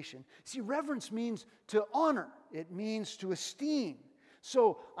appreciation. See, reverence means to honor. It means to esteem.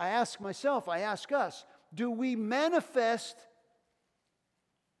 So I ask myself, I ask us, do we manifest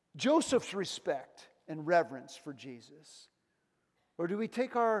Joseph's respect and reverence for Jesus? Or do we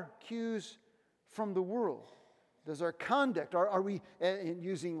take our cues from the world? Does our conduct, are we, in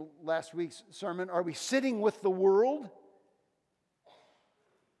using last week's sermon, are we sitting with the world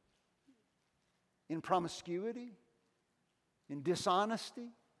in promiscuity, in dishonesty,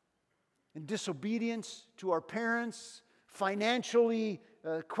 in disobedience to our parents, financially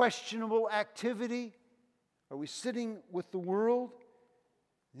questionable activity? Are we sitting with the world?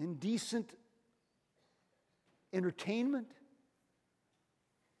 Indecent entertainment?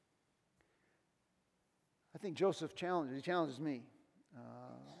 I think Joseph challenges me.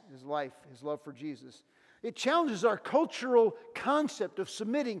 His life, his love for Jesus. It challenges our cultural concept of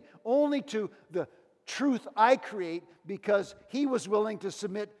submitting only to the truth I create because he was willing to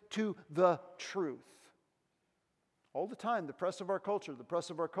submit to the truth. All the time, the press of our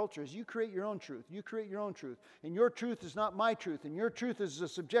culture is you create your own truth. You create your own truth. And your truth is not my truth. And your truth is a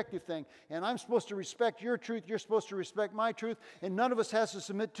subjective thing. And I'm supposed to respect your truth. You're supposed to respect my truth. And none of us has to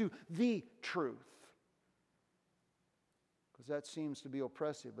submit to the truth. Because that seems to be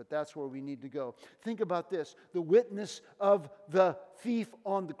oppressive. But that's where we need to go. Think about this. The witness of the thief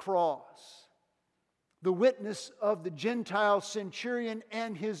on the cross. The witness of the Gentile centurion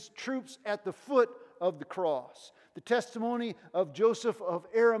and his troops at the foot of the cross. The testimony of Joseph of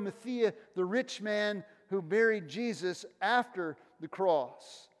Arimathea, the rich man who buried Jesus after the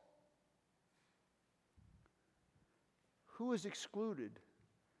cross. Who is excluded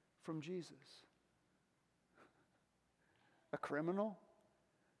from Jesus? A criminal?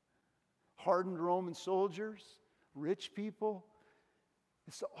 Hardened Roman soldiers? Rich people?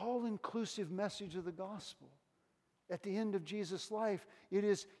 It's the all-inclusive message of the gospel. At the end of Jesus' life, he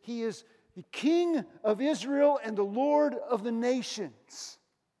is the King of Israel and the Lord of the nations.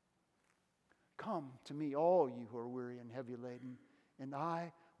 Come to me, all you who are weary and heavy laden, and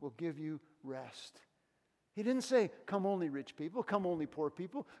I will give you rest. He didn't say, come only rich people, come only poor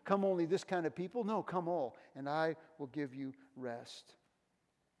people, come only this kind of people. No, come all, and I will give you rest.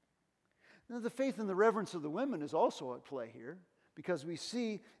 Now, the faith and the reverence of the women is also at play here. Because we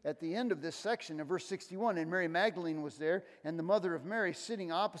see at the end of this section in verse 61, and Mary Magdalene was there, and the mother of Mary sitting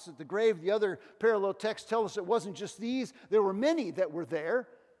opposite the grave. The other parallel texts tell us it wasn't just these. There were many that were there.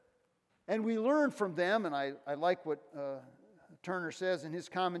 And we learn from them, and I like what Turner says in his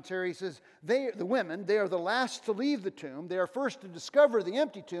commentary. He says, the women, they are the last to leave the tomb. They are first to discover the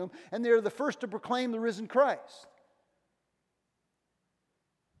empty tomb, and they are the first to proclaim the risen Christ.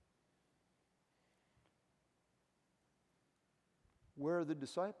 Where are the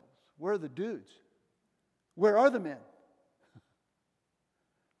disciples? Where are the dudes? Where are the men?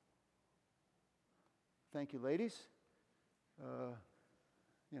 Thank you, ladies.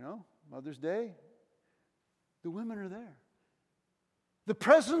 Mother's Day. The women are there. The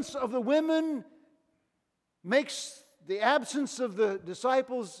presence of the women makes the absence of the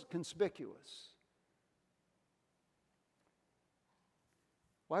disciples conspicuous.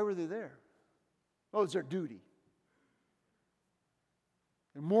 Why were they there? Oh, it's their duty.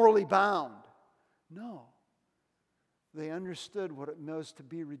 They're morally bound. No. They understood what it was to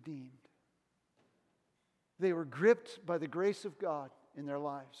be redeemed. They were gripped by the grace of God in their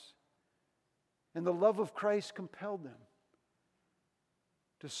lives. And the love of Christ compelled them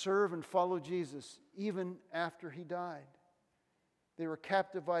to serve and follow Jesus even after He died. They were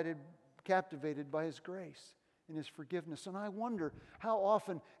captivated by His grace and His forgiveness. And I wonder, how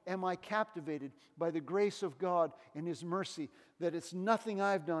often am I captivated by the grace of God and His mercy, that it's nothing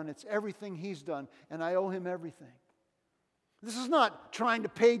I've done, it's everything He's done, and I owe Him everything. This is not trying to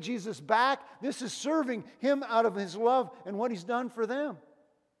pay Jesus back. This is serving Him out of His love and what He's done for them.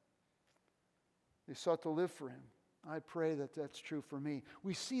 They sought to live for Him. I pray that that's true for me.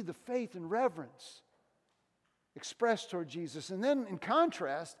 We see the faith and reverence expressed toward Jesus. And then in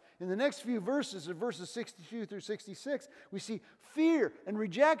contrast, in the next few verses, in verses 62 through 66, we see fear and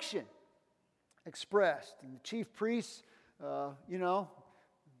rejection expressed. And the chief priests,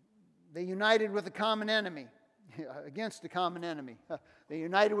 they united with a common enemy, against the common enemy. They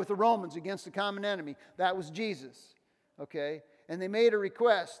united with the Romans against the common enemy. That was Jesus. Okay? And they made a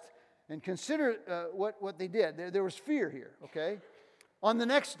request. And consider what they did. There was fear here, okay? On the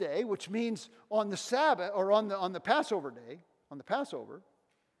next day, which means on the Sabbath, or on the Passover day, on the Passover,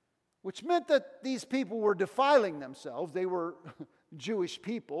 which meant that these people were defiling themselves. They were Jewish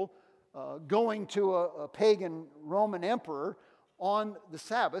people going to a pagan Roman emperor on the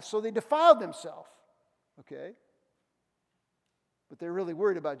Sabbath, so they defiled themselves, okay? But they're really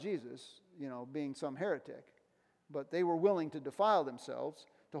worried about Jesus, being some heretic. But they were willing to defile themselves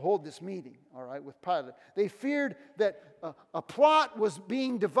to hold this meeting, all right, with Pilate. They feared that a plot was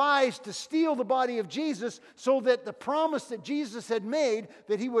being devised to steal the body of Jesus so that the promise that Jesus had made,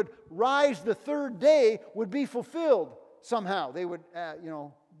 that He would rise the third day, would be fulfilled somehow. They would,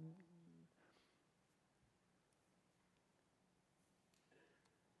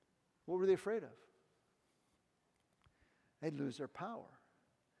 What were they afraid of? They'd lose their power.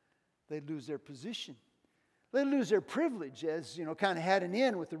 They'd lose their position. They lose their privilege, as, kind of had an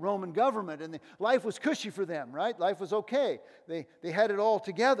in with the Roman government, and life was cushy for them, right? Life was okay. They had it all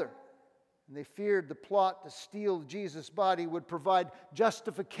together. And they feared the plot to steal Jesus' body would provide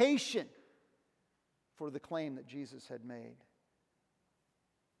justification for the claim that Jesus had made.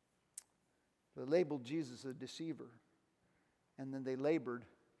 They labeled Jesus a deceiver, and then they labored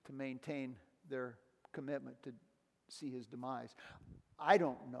to maintain their commitment to see His demise. I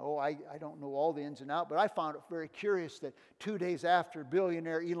don't know. I don't know all the ins and outs, but I found it very curious that 2 days after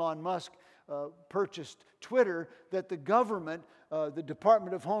billionaire Elon Musk purchased Twitter, that the government, the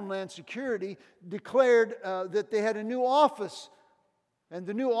Department of Homeland Security, declared that they had a new office. And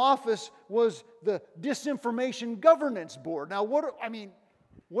the new office was the Disinformation Governance Board. Now,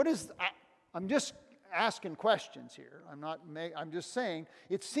 I'm just asking questions here. I'm just saying,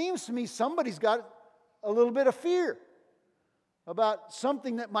 it seems to me somebody's got a little bit of fear about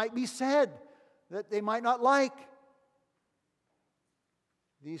something that might be said that they might not like.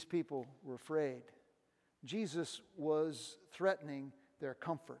 These people were afraid. Jesus was threatening their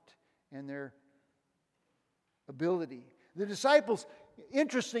comfort and their ability. The disciples,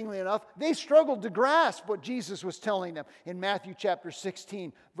 interestingly enough, they struggled to grasp what Jesus was telling them in Matthew chapter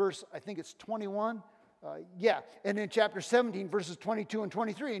 16, verse, I think it's 21. And in chapter 17, verses 22 and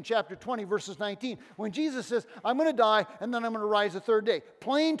 23, in chapter 20, verses 19, when Jesus says, I'm going to die and then I'm going to rise the third day.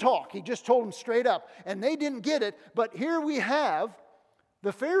 Plain talk. He just told them straight up. And they didn't get it. But here we have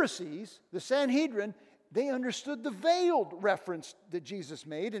the Pharisees, the Sanhedrin, they understood the veiled reference that Jesus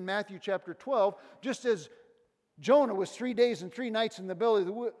made in Matthew chapter 12. Just as Jonah was 3 days and 3 nights in the belly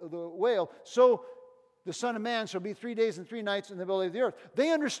of the whale, so the Son of Man shall be 3 days and 3 nights in the belly of the earth. They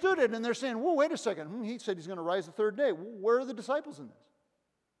understood it, and they're saying, whoa, wait a second. He said He's going to rise the third day. Where are the disciples in this?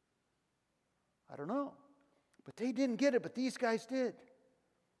 I don't know. But they didn't get it, but these guys did.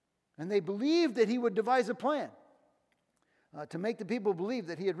 And they believed that He would devise a plan to make the people believe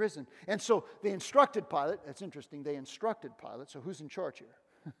that He had risen. And so they instructed Pilate. That's interesting. They instructed Pilate. So who's in charge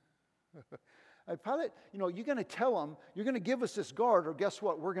here? Pilate, you're going to tell them, you're going to give us this guard, or guess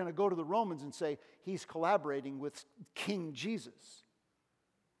what? We're going to go to the Romans and say, He's collaborating with King Jesus.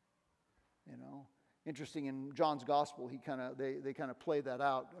 Interesting, in John's Gospel, they kind of play that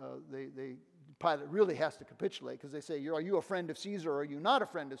out. Pilate really has to capitulate, because they say, are you a friend of Caesar, or are you not a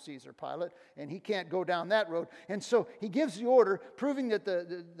friend of Caesar, Pilate? And he can't go down that road. And so he gives the order, proving that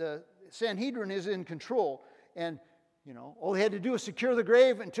the Sanhedrin is in control. And all he had to do was secure the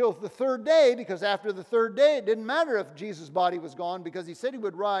grave until the third day, because after the third day, it didn't matter if Jesus' body was gone, because He said He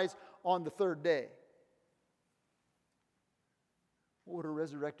would rise on the third day. What would a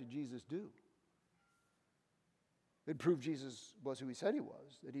resurrected Jesus do? It'd prove Jesus was who He said He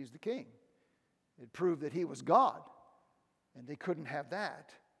was, that He's the King. It'd prove that He was God, and they couldn't have that.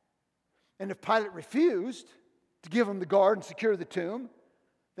 And if Pilate refused to give Him the guard and secure the tomb,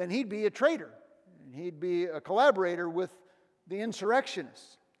 then he'd be a traitor. And he'd be a collaborator with the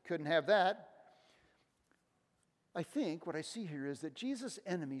insurrectionists. Couldn't have that. I think what I see here is that Jesus'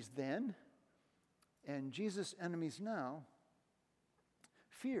 enemies then and Jesus' enemies now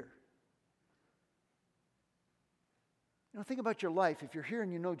fear. Think about your life. If you're here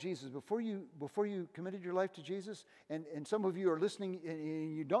and you know Jesus, before you committed your life to Jesus, and some of you are listening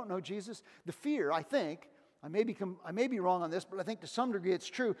and you don't know Jesus, the fear, I think, I may be wrong on this, but I think to some degree it's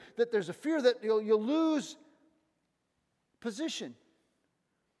true, that there's a fear that you'll lose position.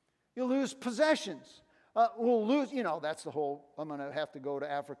 You'll lose possessions. We'll lose, that's the whole, I'm going to have to go to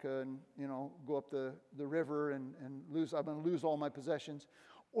Africa and, go up the river and lose, I'm going to lose all my possessions.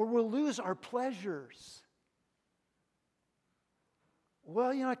 Or we'll lose our pleasures.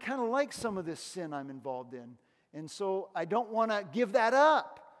 Well, I kind of like some of this sin I'm involved in. And so I don't want to give that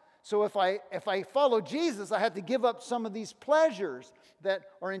up. So if I follow Jesus, I have to give up some of these pleasures that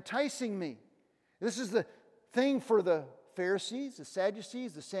are enticing me. This is the thing for the Pharisees, the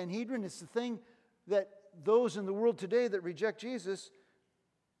Sadducees, the Sanhedrin. It's the thing that those in the world today that reject Jesus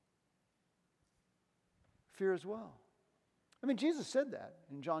fear as well. Jesus said that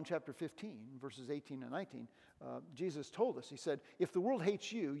in John chapter 15, verses 18 and 19. Jesus told us, he said, if the world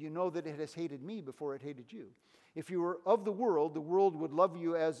hates you, you know that it has hated me before it hated you. If you were of the world would love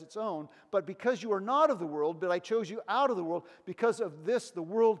you as its own. But because you are not of the world, but I chose you out of the world, because of this, the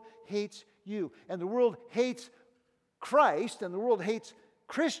world hates you. And the world hates Christ, and the world hates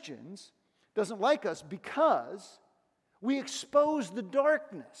Christians, doesn't like us because we expose the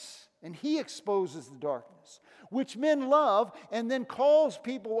darkness. And he exposes the darkness, which men love, and then calls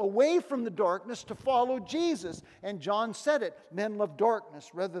people away from the darkness to follow Jesus. And John said it, men love darkness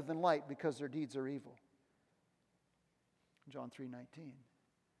rather than light because their deeds are evil. John 3:19.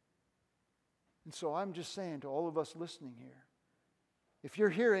 And so I'm just saying to all of us listening here, if you're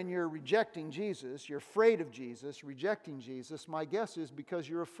here and you're rejecting Jesus, you're afraid of Jesus, rejecting Jesus, my guess is because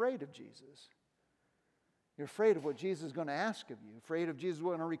you're afraid of Jesus. You're afraid of what Jesus is going to ask of you, afraid of Jesus is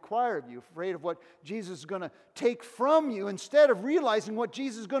going to require of you, afraid of what Jesus is going to take from you instead of realizing what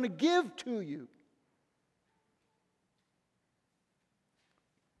Jesus is going to give to you.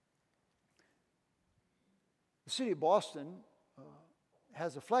 The city of Boston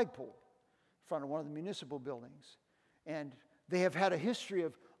has a flagpole in front of one of the municipal buildings, and they have had a history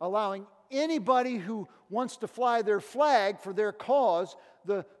of allowing anybody who wants to fly their flag for their cause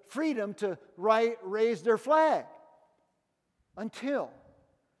the freedom to raise their flag until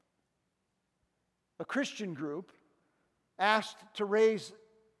a Christian group asked to raise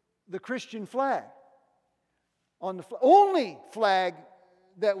the Christian flag on the only flag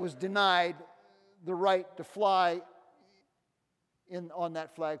that was denied the right to fly on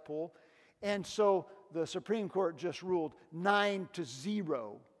that flagpole. And so the Supreme Court just ruled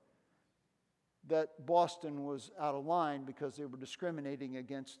 9-0 that Boston was out of line because they were discriminating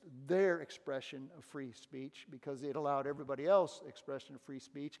against their expression of free speech because they had allowed everybody else expression of free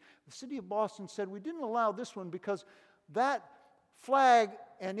speech. The city of Boston said, we didn't allow this one because that flag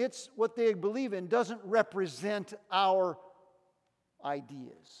and it's what they believe in doesn't represent our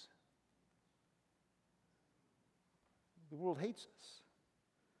ideas. The world hates us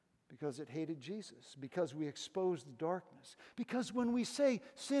because it hated Jesus, because we expose the darkness. Because when we say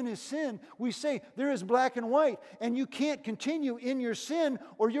sin is sin, we say there is black and white, and you can't continue in your sin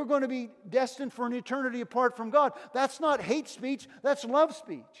or you're going to be destined for an eternity apart from God. That's not hate speech, that's love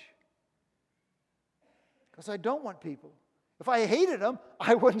speech. Because I don't want people. If I hated them,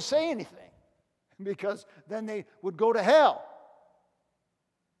 I wouldn't say anything because then they would go to hell.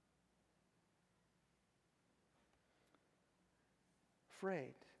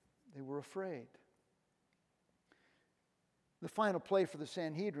 Afraid. They were afraid. The final play for the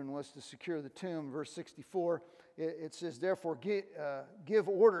Sanhedrin was to secure the tomb. Verse 64, it says, therefore give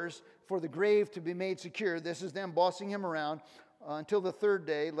orders for the grave to be made secure. This is them bossing him around until the third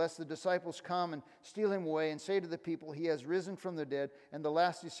day, lest the disciples come and steal him away and say to the people, he has risen from the dead, and the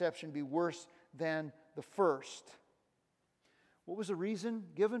last deception be worse than the first. What was the reason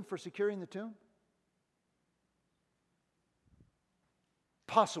given for securing the tomb?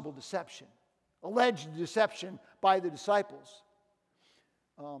 Possible deception, alleged deception by the disciples.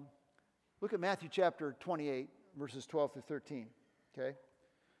 Look at Matthew chapter 28, verses 12 through 13. Okay,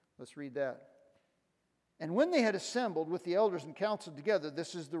 let's read that. And when they had assembled with the elders and council together,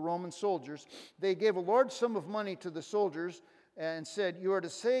 this is the Roman soldiers, they gave a large sum of money to the soldiers and said, you are to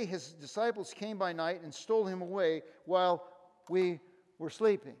say his disciples came by night and stole him away while we were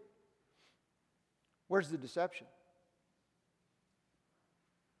sleeping. Where's the deception?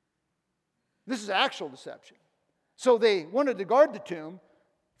 This is actual deception. So they wanted to guard the tomb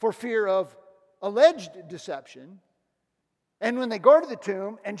for fear of alleged deception. And when they guarded the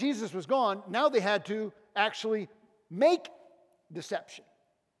tomb and Jesus was gone, now they had to actually make deception.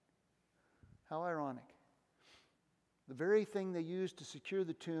 How ironic. The very thing they used to secure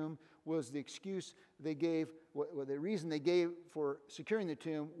the tomb was the excuse they gave, the reason they gave for securing the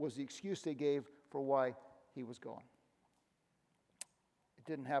tomb was the excuse they gave for why he was gone. It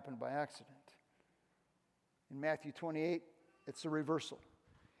didn't happen by accident. In Matthew 28, it's a reversal.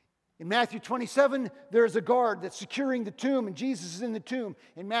 In Matthew 27, there's a guard that's securing the tomb, and Jesus is in the tomb.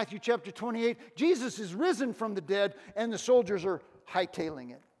 In Matthew chapter 28, Jesus is risen from the dead, and the soldiers are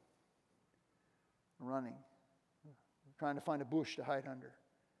hightailing it, running, trying to find a bush to hide under,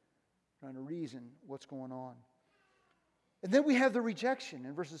 trying to reason what's going on. And then we have the rejection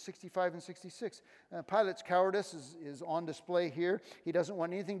in verses 65 and 66. Pilate's cowardice is on display here. He doesn't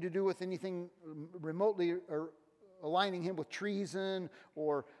want anything to do with anything remotely or aligning him with treason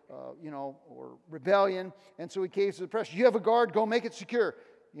or or rebellion, and so he caves to the pressure. You have a guard, go make it secure.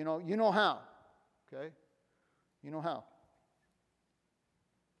 You know how. Okay? You know how.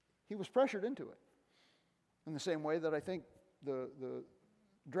 He was pressured into it. In the same way that I think the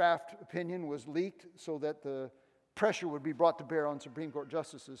draft opinion was leaked so that the pressure would be brought to bear on Supreme Court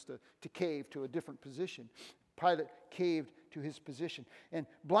justices to cave to a different position. Pilate caved to his position. And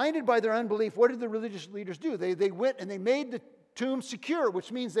blinded by their unbelief, what did the religious leaders do? They went and they made the tomb secure,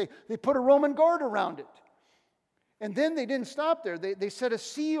 which means they put a Roman guard around it. And then they didn't stop there. They set a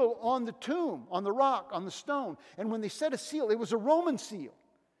seal on the tomb, on the rock, on the stone. And when they set a seal, it was a Roman seal.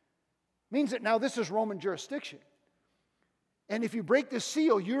 Means that now this is Roman jurisdiction. And if you break this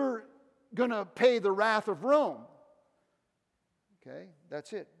seal, you're going to pay the wrath of Rome. Okay,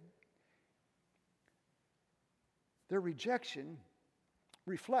 that's it. Their rejection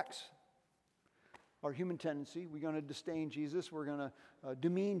reflects our human tendency. We're going to disdain Jesus. We're going to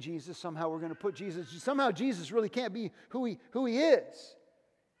demean Jesus. Somehow we're going to put Jesus. Somehow Jesus really can't be who he is.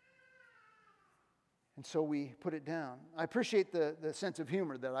 And so we put it down. I appreciate the sense of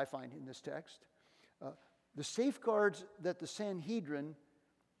humor that I find in this text. The safeguards that the Sanhedrin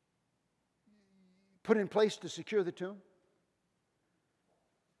put in place to secure the tomb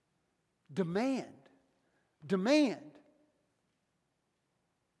demand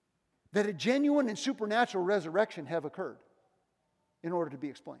that a genuine and supernatural resurrection have occurred in order to be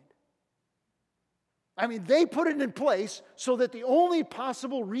explained. I mean, they put it in place so that the only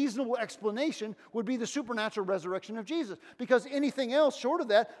possible reasonable explanation would be the supernatural resurrection of Jesus. Because anything else short of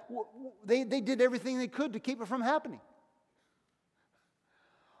that, they did everything they could to keep it from happening.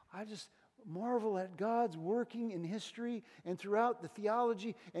 I just marvel at God's working in history and throughout the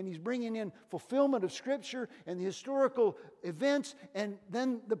theology, and He's bringing in fulfillment of Scripture and the historical events, and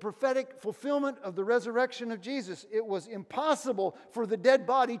then the prophetic fulfillment of the resurrection of Jesus. It was impossible for the dead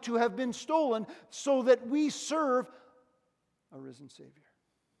body to have been stolen so that we serve a risen Savior.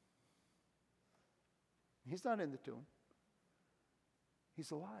 He's not in the tomb.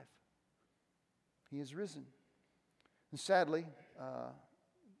 He's alive. He is risen. And sadly,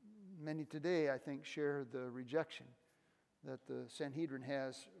 many today, I think, share the rejection that the Sanhedrin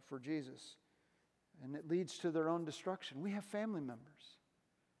has for Jesus. And it leads to their own destruction. We have family members.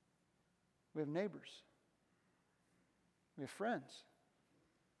 We have neighbors. We have friends.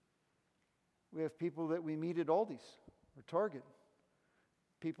 We have people that we meet at Aldi's or Target.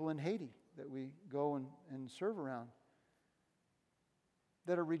 People in Haiti that we go and serve around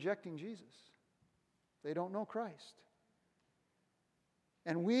that are rejecting Jesus. They don't know Christ.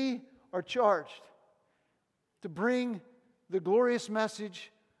 And we are charged to bring the glorious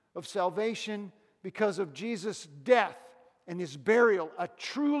message of salvation because of Jesus' death and His burial, a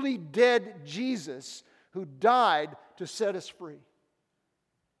truly dead Jesus who died to set us free.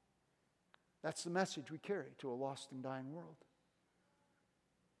 That's the message we carry to a lost and dying world.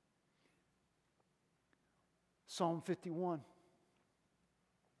 Psalm 51,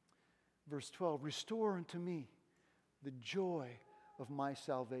 verse 12, restore unto me the joy of my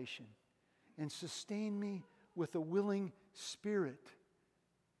salvation, and sustain me with a willing spirit.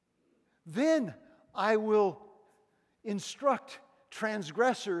 Then I will instruct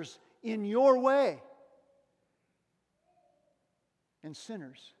transgressors in your way, and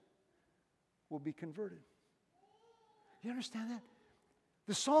sinners will be converted. You understand that?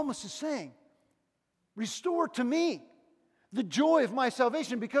 The psalmist is saying, restore to me the joy of my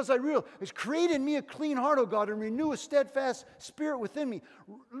salvation, because I realize, create in me a clean heart, O God, and renew a steadfast spirit within me.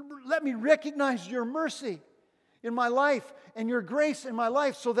 Let me recognize your mercy in my life and your grace in my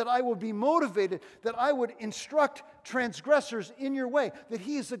life so that I will be motivated, that I would instruct transgressors in your way, that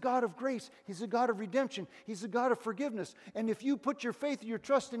He is a God of grace. He's a God of redemption. He's a God of forgiveness. And if you put your faith and your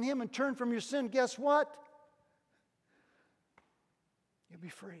trust in Him and turn from your sin, guess what? You'll be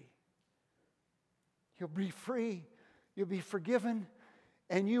free. You'll be free. You'll be forgiven.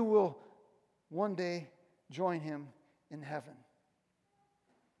 And you will one day join Him in heaven.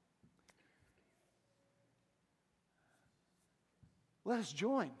 Let us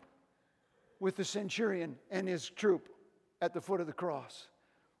join with the centurion and his troop at the foot of the cross.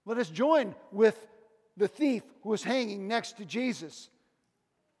 Let us join with the thief who was hanging next to Jesus.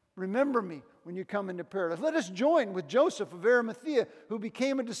 Remember me when you come into paradise. Let us join with Joseph of Arimathea, who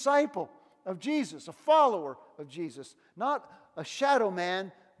became a disciple of Jesus, a follower of Jesus. Not a shadow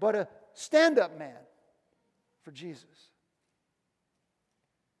man, but a stand-up man for Jesus.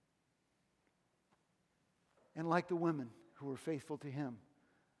 And like the women who were faithful to Him,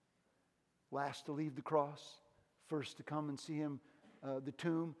 last to leave the cross, first to come and see Him, the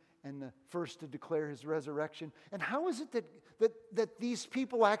tomb, and the first to declare His resurrection. And how is it that these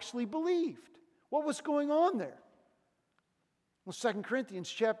people actually believed? What was going on there? Well, 2 Corinthians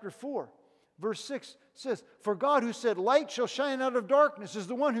chapter 4, verse 6 says, "For God who said, 'Light shall shine out of darkness,' is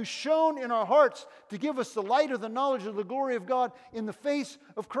the one who shone in our hearts to give us the light of the knowledge of the glory of God in the face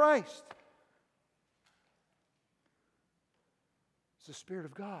of Christ." It's the Spirit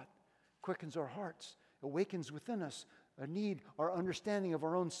of God quickens our hearts, awakens within us a need, our understanding of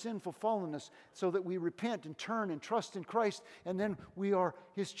our own sinful fallenness, so that we repent and turn and trust in Christ, and then we are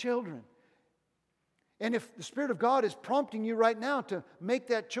His children. And if the Spirit of God is prompting you right now to make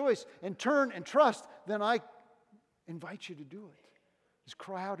that choice and turn and trust, then I invite you to do it. Just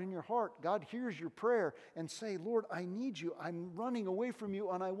cry out in your heart. God hears your prayer, and say, "Lord, I need you. I'm running away from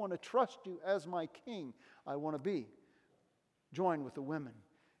you, and I want to trust you as my King. I want to be." Join with the women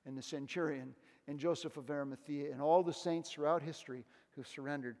and the centurion and Joseph of Arimathea and all the saints throughout history who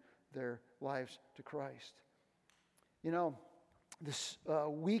surrendered their lives to Christ. You know, this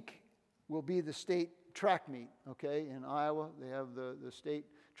week will be the state track meet, okay? In Iowa, they have the state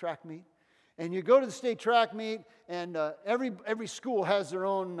track meet. And you go to the state track meet, and every school has their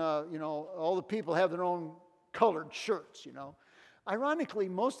own, all the people have their own colored shirts, Ironically,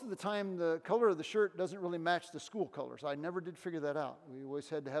 most of the time, the color of the shirt doesn't really match the school colors. I never did figure that out. We always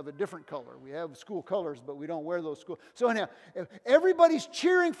had to have a different color. We have school colors, but we don't wear those school. So anyhow, everybody's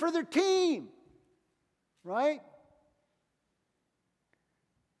cheering for their team, right?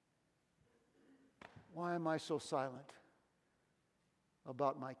 Why am I so silent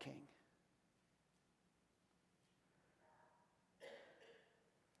about my King?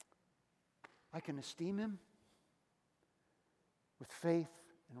 I can esteem Him with faith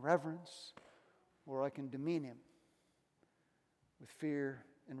and reverence, or I can demean Him with fear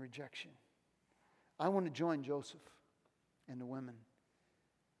and rejection. I want to join Joseph and the women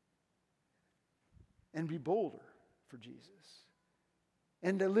and be bolder for Jesus,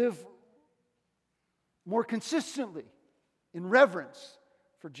 and to live more consistently in reverence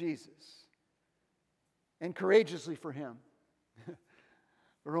for Jesus and courageously for Him.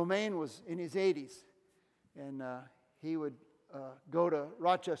 Romain was in his 80s, and he would go to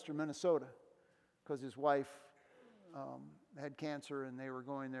Rochester, Minnesota, because his wife had cancer, and they were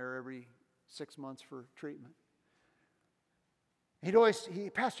going there every 6 months for treatment.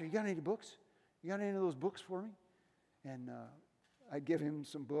 Pastor, you got any books? You got any of those books for me? And I'd give him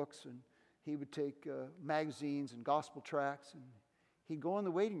some books, and he would take magazines and gospel tracts, and he'd go in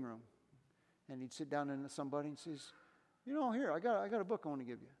the waiting room, and he'd sit down next to somebody and says, here, I got a book I want to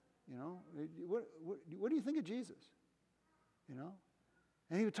give you. What do you think of Jesus?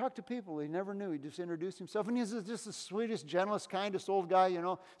 And he would talk to people he never knew. He just introduced himself. And he's just the sweetest, gentlest, kindest old guy,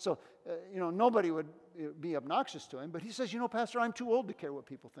 So, nobody would be obnoxious to him. But he says, Pastor, I'm too old to care what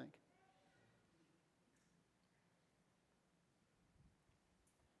people think.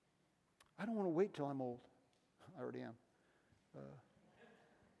 I don't want to wait till I'm old. I already am.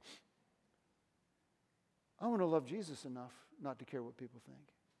 I want to love Jesus enough not to care what people think.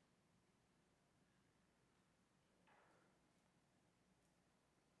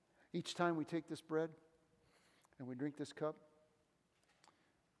 Each time we take this bread and we drink this cup,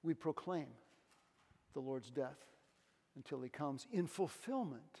 we proclaim the Lord's death until He comes, in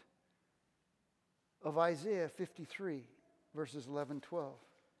fulfillment of Isaiah 53, verses 11, 12.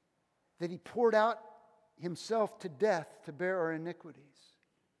 That He poured out Himself to death to bear our iniquities.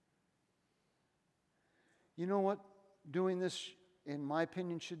 You know what doing this, in my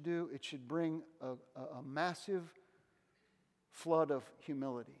opinion, should do? It should bring a massive flood of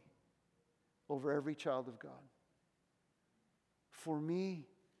humility over every child of God. For me,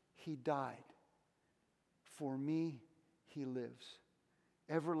 He died. For me he lives.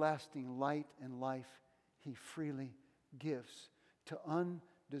 Everlasting light and life he freely gives to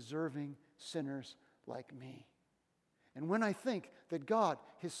undeserving sinners like me. And when I think that God,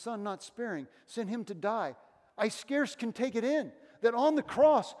 his Son not sparing, sent him to die, I scarce can take it in that on the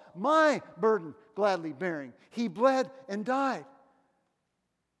cross, my burden gladly bearing, he bled and died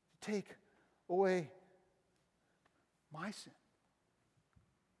to take away my sin.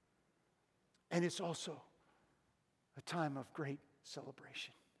 And it's also a time of great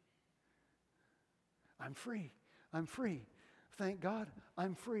celebration. I'm free. I'm free. Thank God,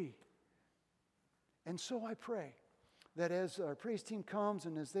 I'm free. And so I pray that as our praise team comes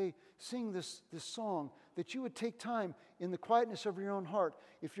and as they sing this song, that you would take time in the quietness of your own heart.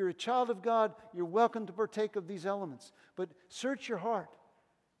 If you're a child of God, you're welcome to partake of these elements. But search your heart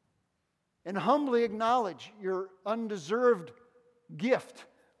and humbly acknowledge your undeserved gift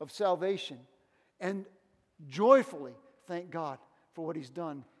of salvation and joyfully thank God for what he's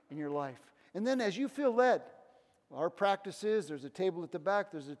done in your life. And then as you feel led, our practice is there's a table at the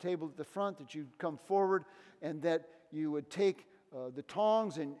back, there's a table at the front, that you come forward and that you would take the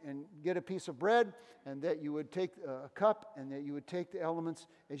tongs and get a piece of bread, and that you would take a cup, and that you would take the elements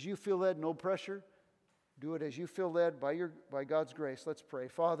as you feel led, no pressure. Do it as you feel led by God's grace. Let's pray.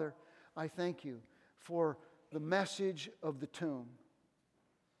 Father, I thank you for the message of the tomb.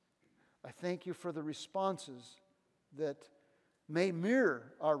 I thank you for the responses that may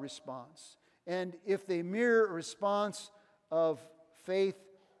mirror our response. And if they mirror a response of faith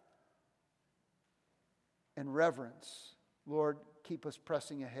and reverence, Lord, keep us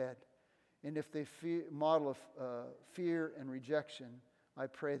pressing ahead. And if they model of fear and rejection, I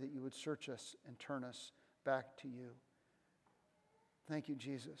pray that you would search us and turn us back to you. Thank you,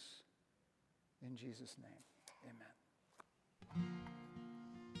 Jesus. In Jesus' name, amen.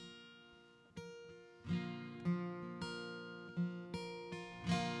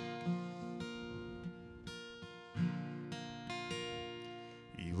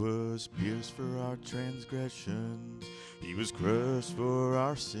 He was pierced for our transgressions. He was crushed for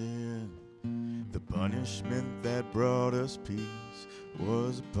our sin. The punishment that brought us peace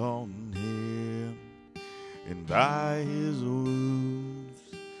was upon him. And by his wounds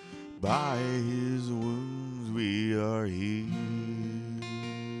we are healed.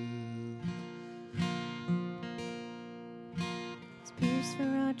 He was pierced for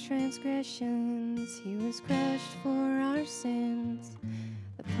our transgressions. He was crushed for our sins.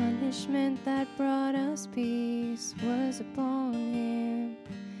 The punishment that brought us peace was upon him.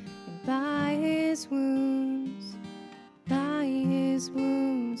 And by his wounds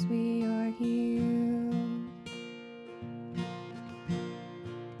we are healed.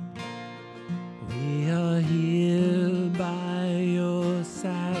 We are healed by your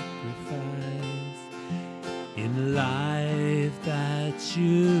sacrifice in the life that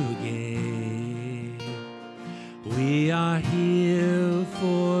you gave. We are healed,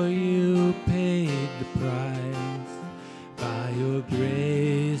 for you paid the price. By your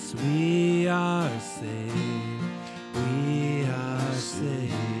grace we are saved. We are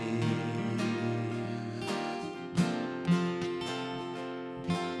saved.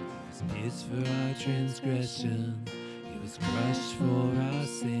 He was pierced for our transgression. He was crushed for our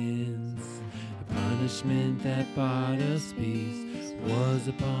sins. The punishment that brought us peace was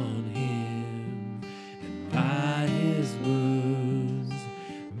upon him. And by his wounds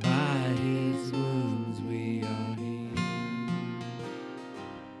we are healed.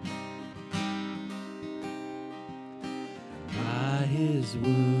 By his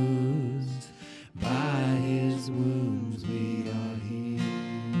wounds we are healed.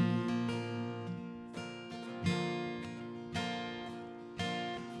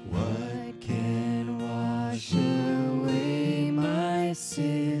 What can wash away my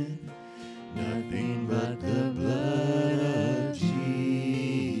sin? Nothing but the blood of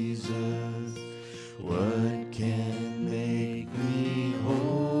Jesus. What can make me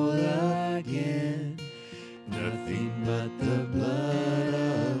whole again? Nothing but the blood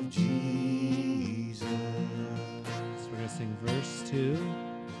of Jesus.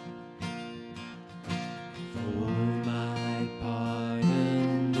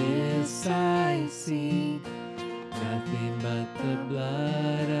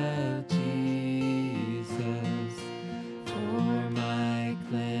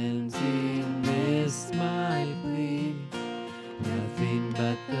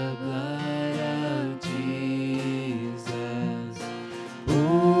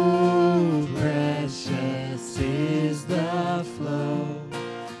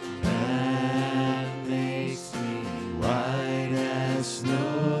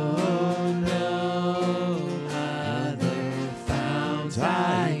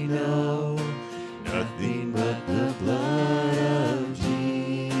 I know, nothing but the blood of Jesus.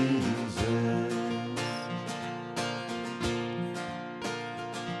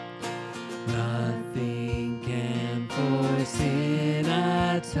 Nothing can for sin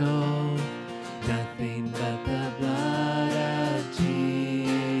atone, nothing but the blood of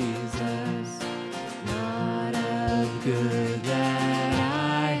Jesus. Not of good that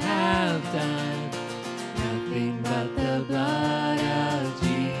I have done, nothing but the blood of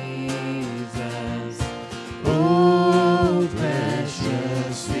Jesus. Oh,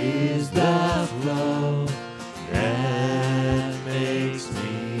 precious is the flow that makes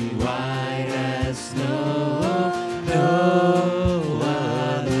me white as snow. No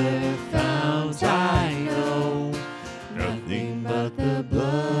other fount I know, nothing but the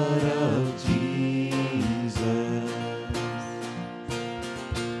blood of Jesus.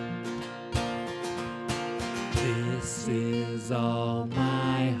 This is all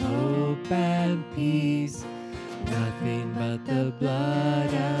my hope and peace, nothing but the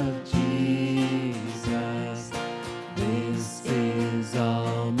blood of Jesus. This is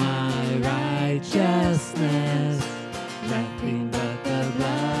all my righteousness, nothing but the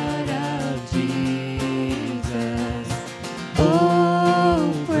blood of Jesus.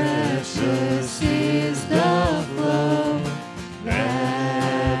 Oh, precious is the flow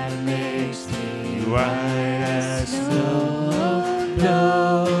that makes me white as snow.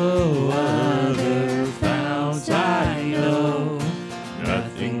 No other fount I know,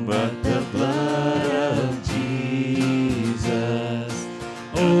 nothing but the blood of Jesus.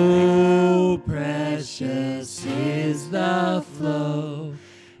 Oh, precious is the flow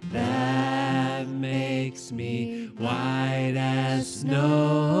that makes me white as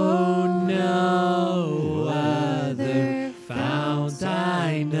snow. No other fount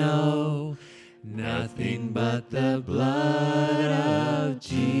I know, nothing but the blood of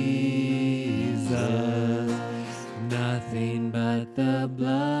Jesus. Nothing but the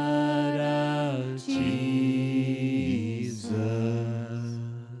blood of Jesus.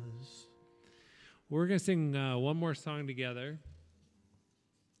 We're going to sing one more song together.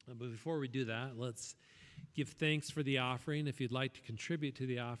 But before we do that, let's give thanks for the offering. If you'd like to contribute to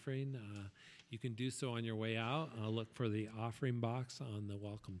the offering, you can do so on your way out. Look for the offering box on the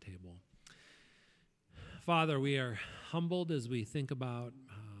welcome table. Father, we are humbled as we think about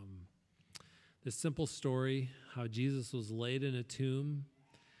this simple story, how Jesus was laid in a tomb.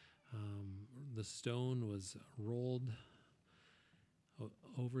 The stone was rolled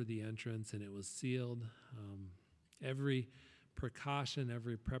over the entrance and it was sealed. Every precaution,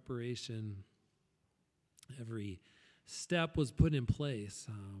 every preparation, every step was put in place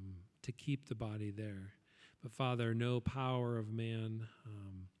to keep the body there. But Father, no power of man,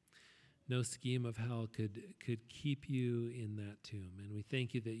 no scheme of hell could keep you in that tomb. And we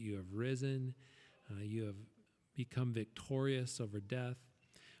thank you that you have risen, you have become victorious over death.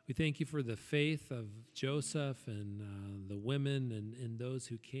 We thank you for the faith of Joseph and the women and those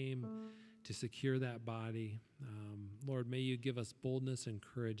who came to secure that body. Lord, may you give us boldness and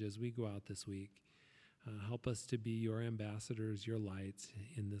courage as we go out this week. Help us to be your ambassadors, your lights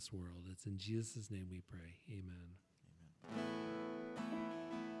in this world. It's in Jesus' name we pray. Amen.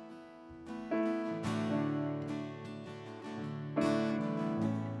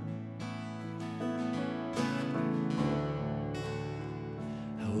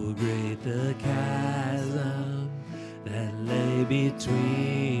 How great the chasm that lay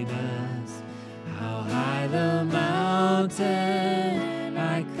between us, how high the mountain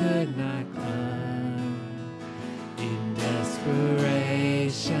I could not climb. In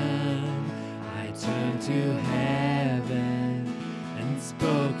desperation, I turned to heaven and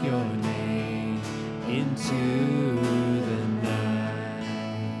spoke your name into the night.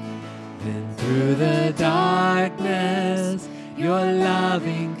 Then through the darkness, your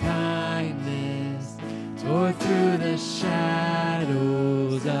loving kindness tore through the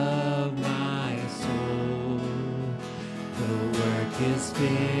shadows of my soul. The work is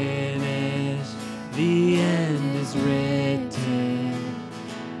finished, the end is written.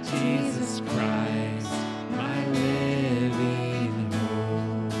 Jesus Christ, my living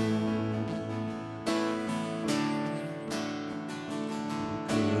hope.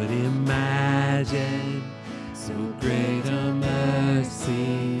 Who could imagine so great a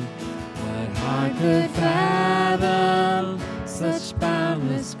mercy? What heart could fathom such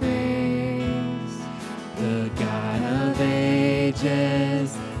boundless grace? The God of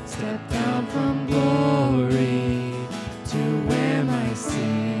ages stepped down from glory to wear my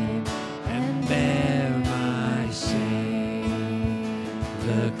sin and bear my shame.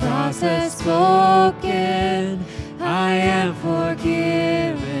 The cross has spoken, I am forgiven.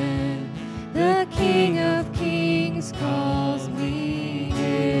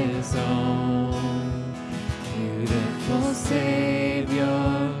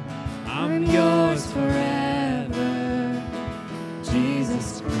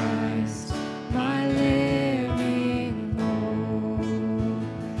 Jesus Christ, my living hope.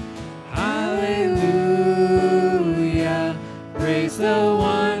 Hallelujah, praise the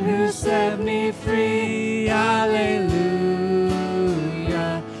one who set me free. Hallelujah,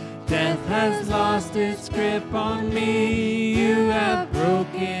 death has lost its grip on me. You have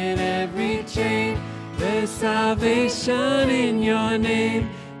broken every chain. There's salvation in your name,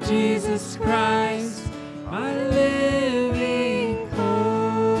 Jesus Christ, my living hope.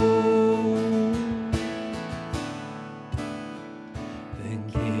 Then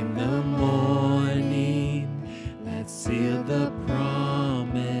came the morning that sealed the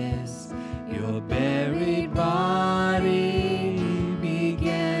promise. Your buried body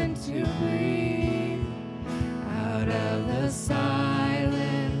began to breathe. Out of the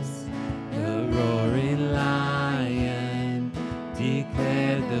silence, the roaring lion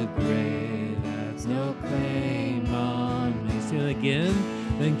declared the grave has no claim on me. Sing it again.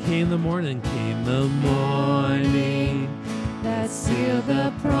 Then came the morning that sealed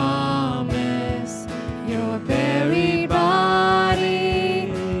the promise. Your buried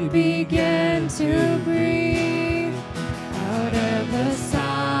body began to breathe. Out of the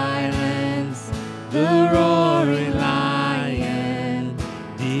silence, the roaring lion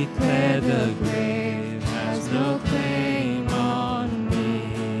declared the grave has no claim on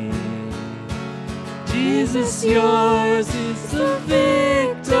me. Jesus, yours is the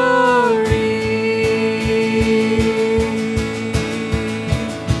victory.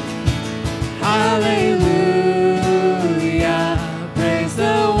 Hallelujah, praise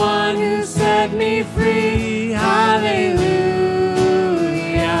the one who set me free. Hallelujah,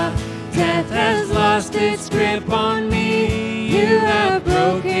 death has lost its grip on me. You have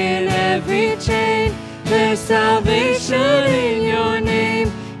broken every chain. There's salvation in your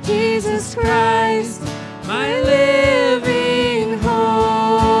name, Jesus Christ, my living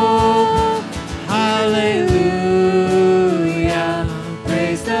hope. Hallelujah,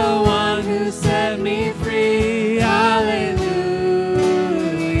 praise the one who set me free. Hallelujah,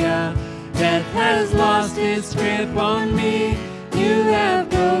 death has lost its grip on me. You have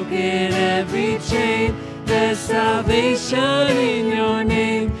broken every chain. There's salvation in your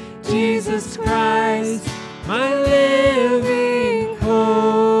name, Jesus Christ, my living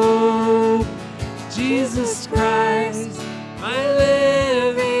hope. Jesus Christ, my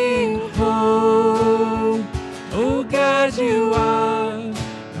living hope. Oh God, you are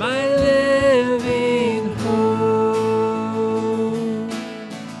my living hope.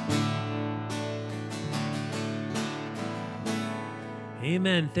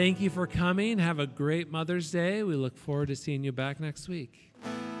 Amen. Thank you for coming. Have a great Mother's Day. We look forward to seeing you back next week.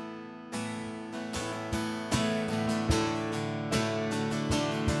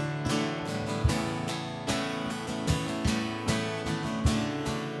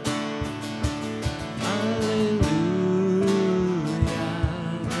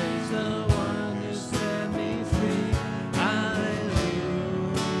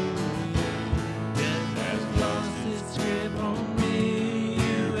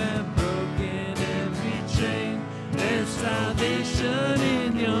 Salvation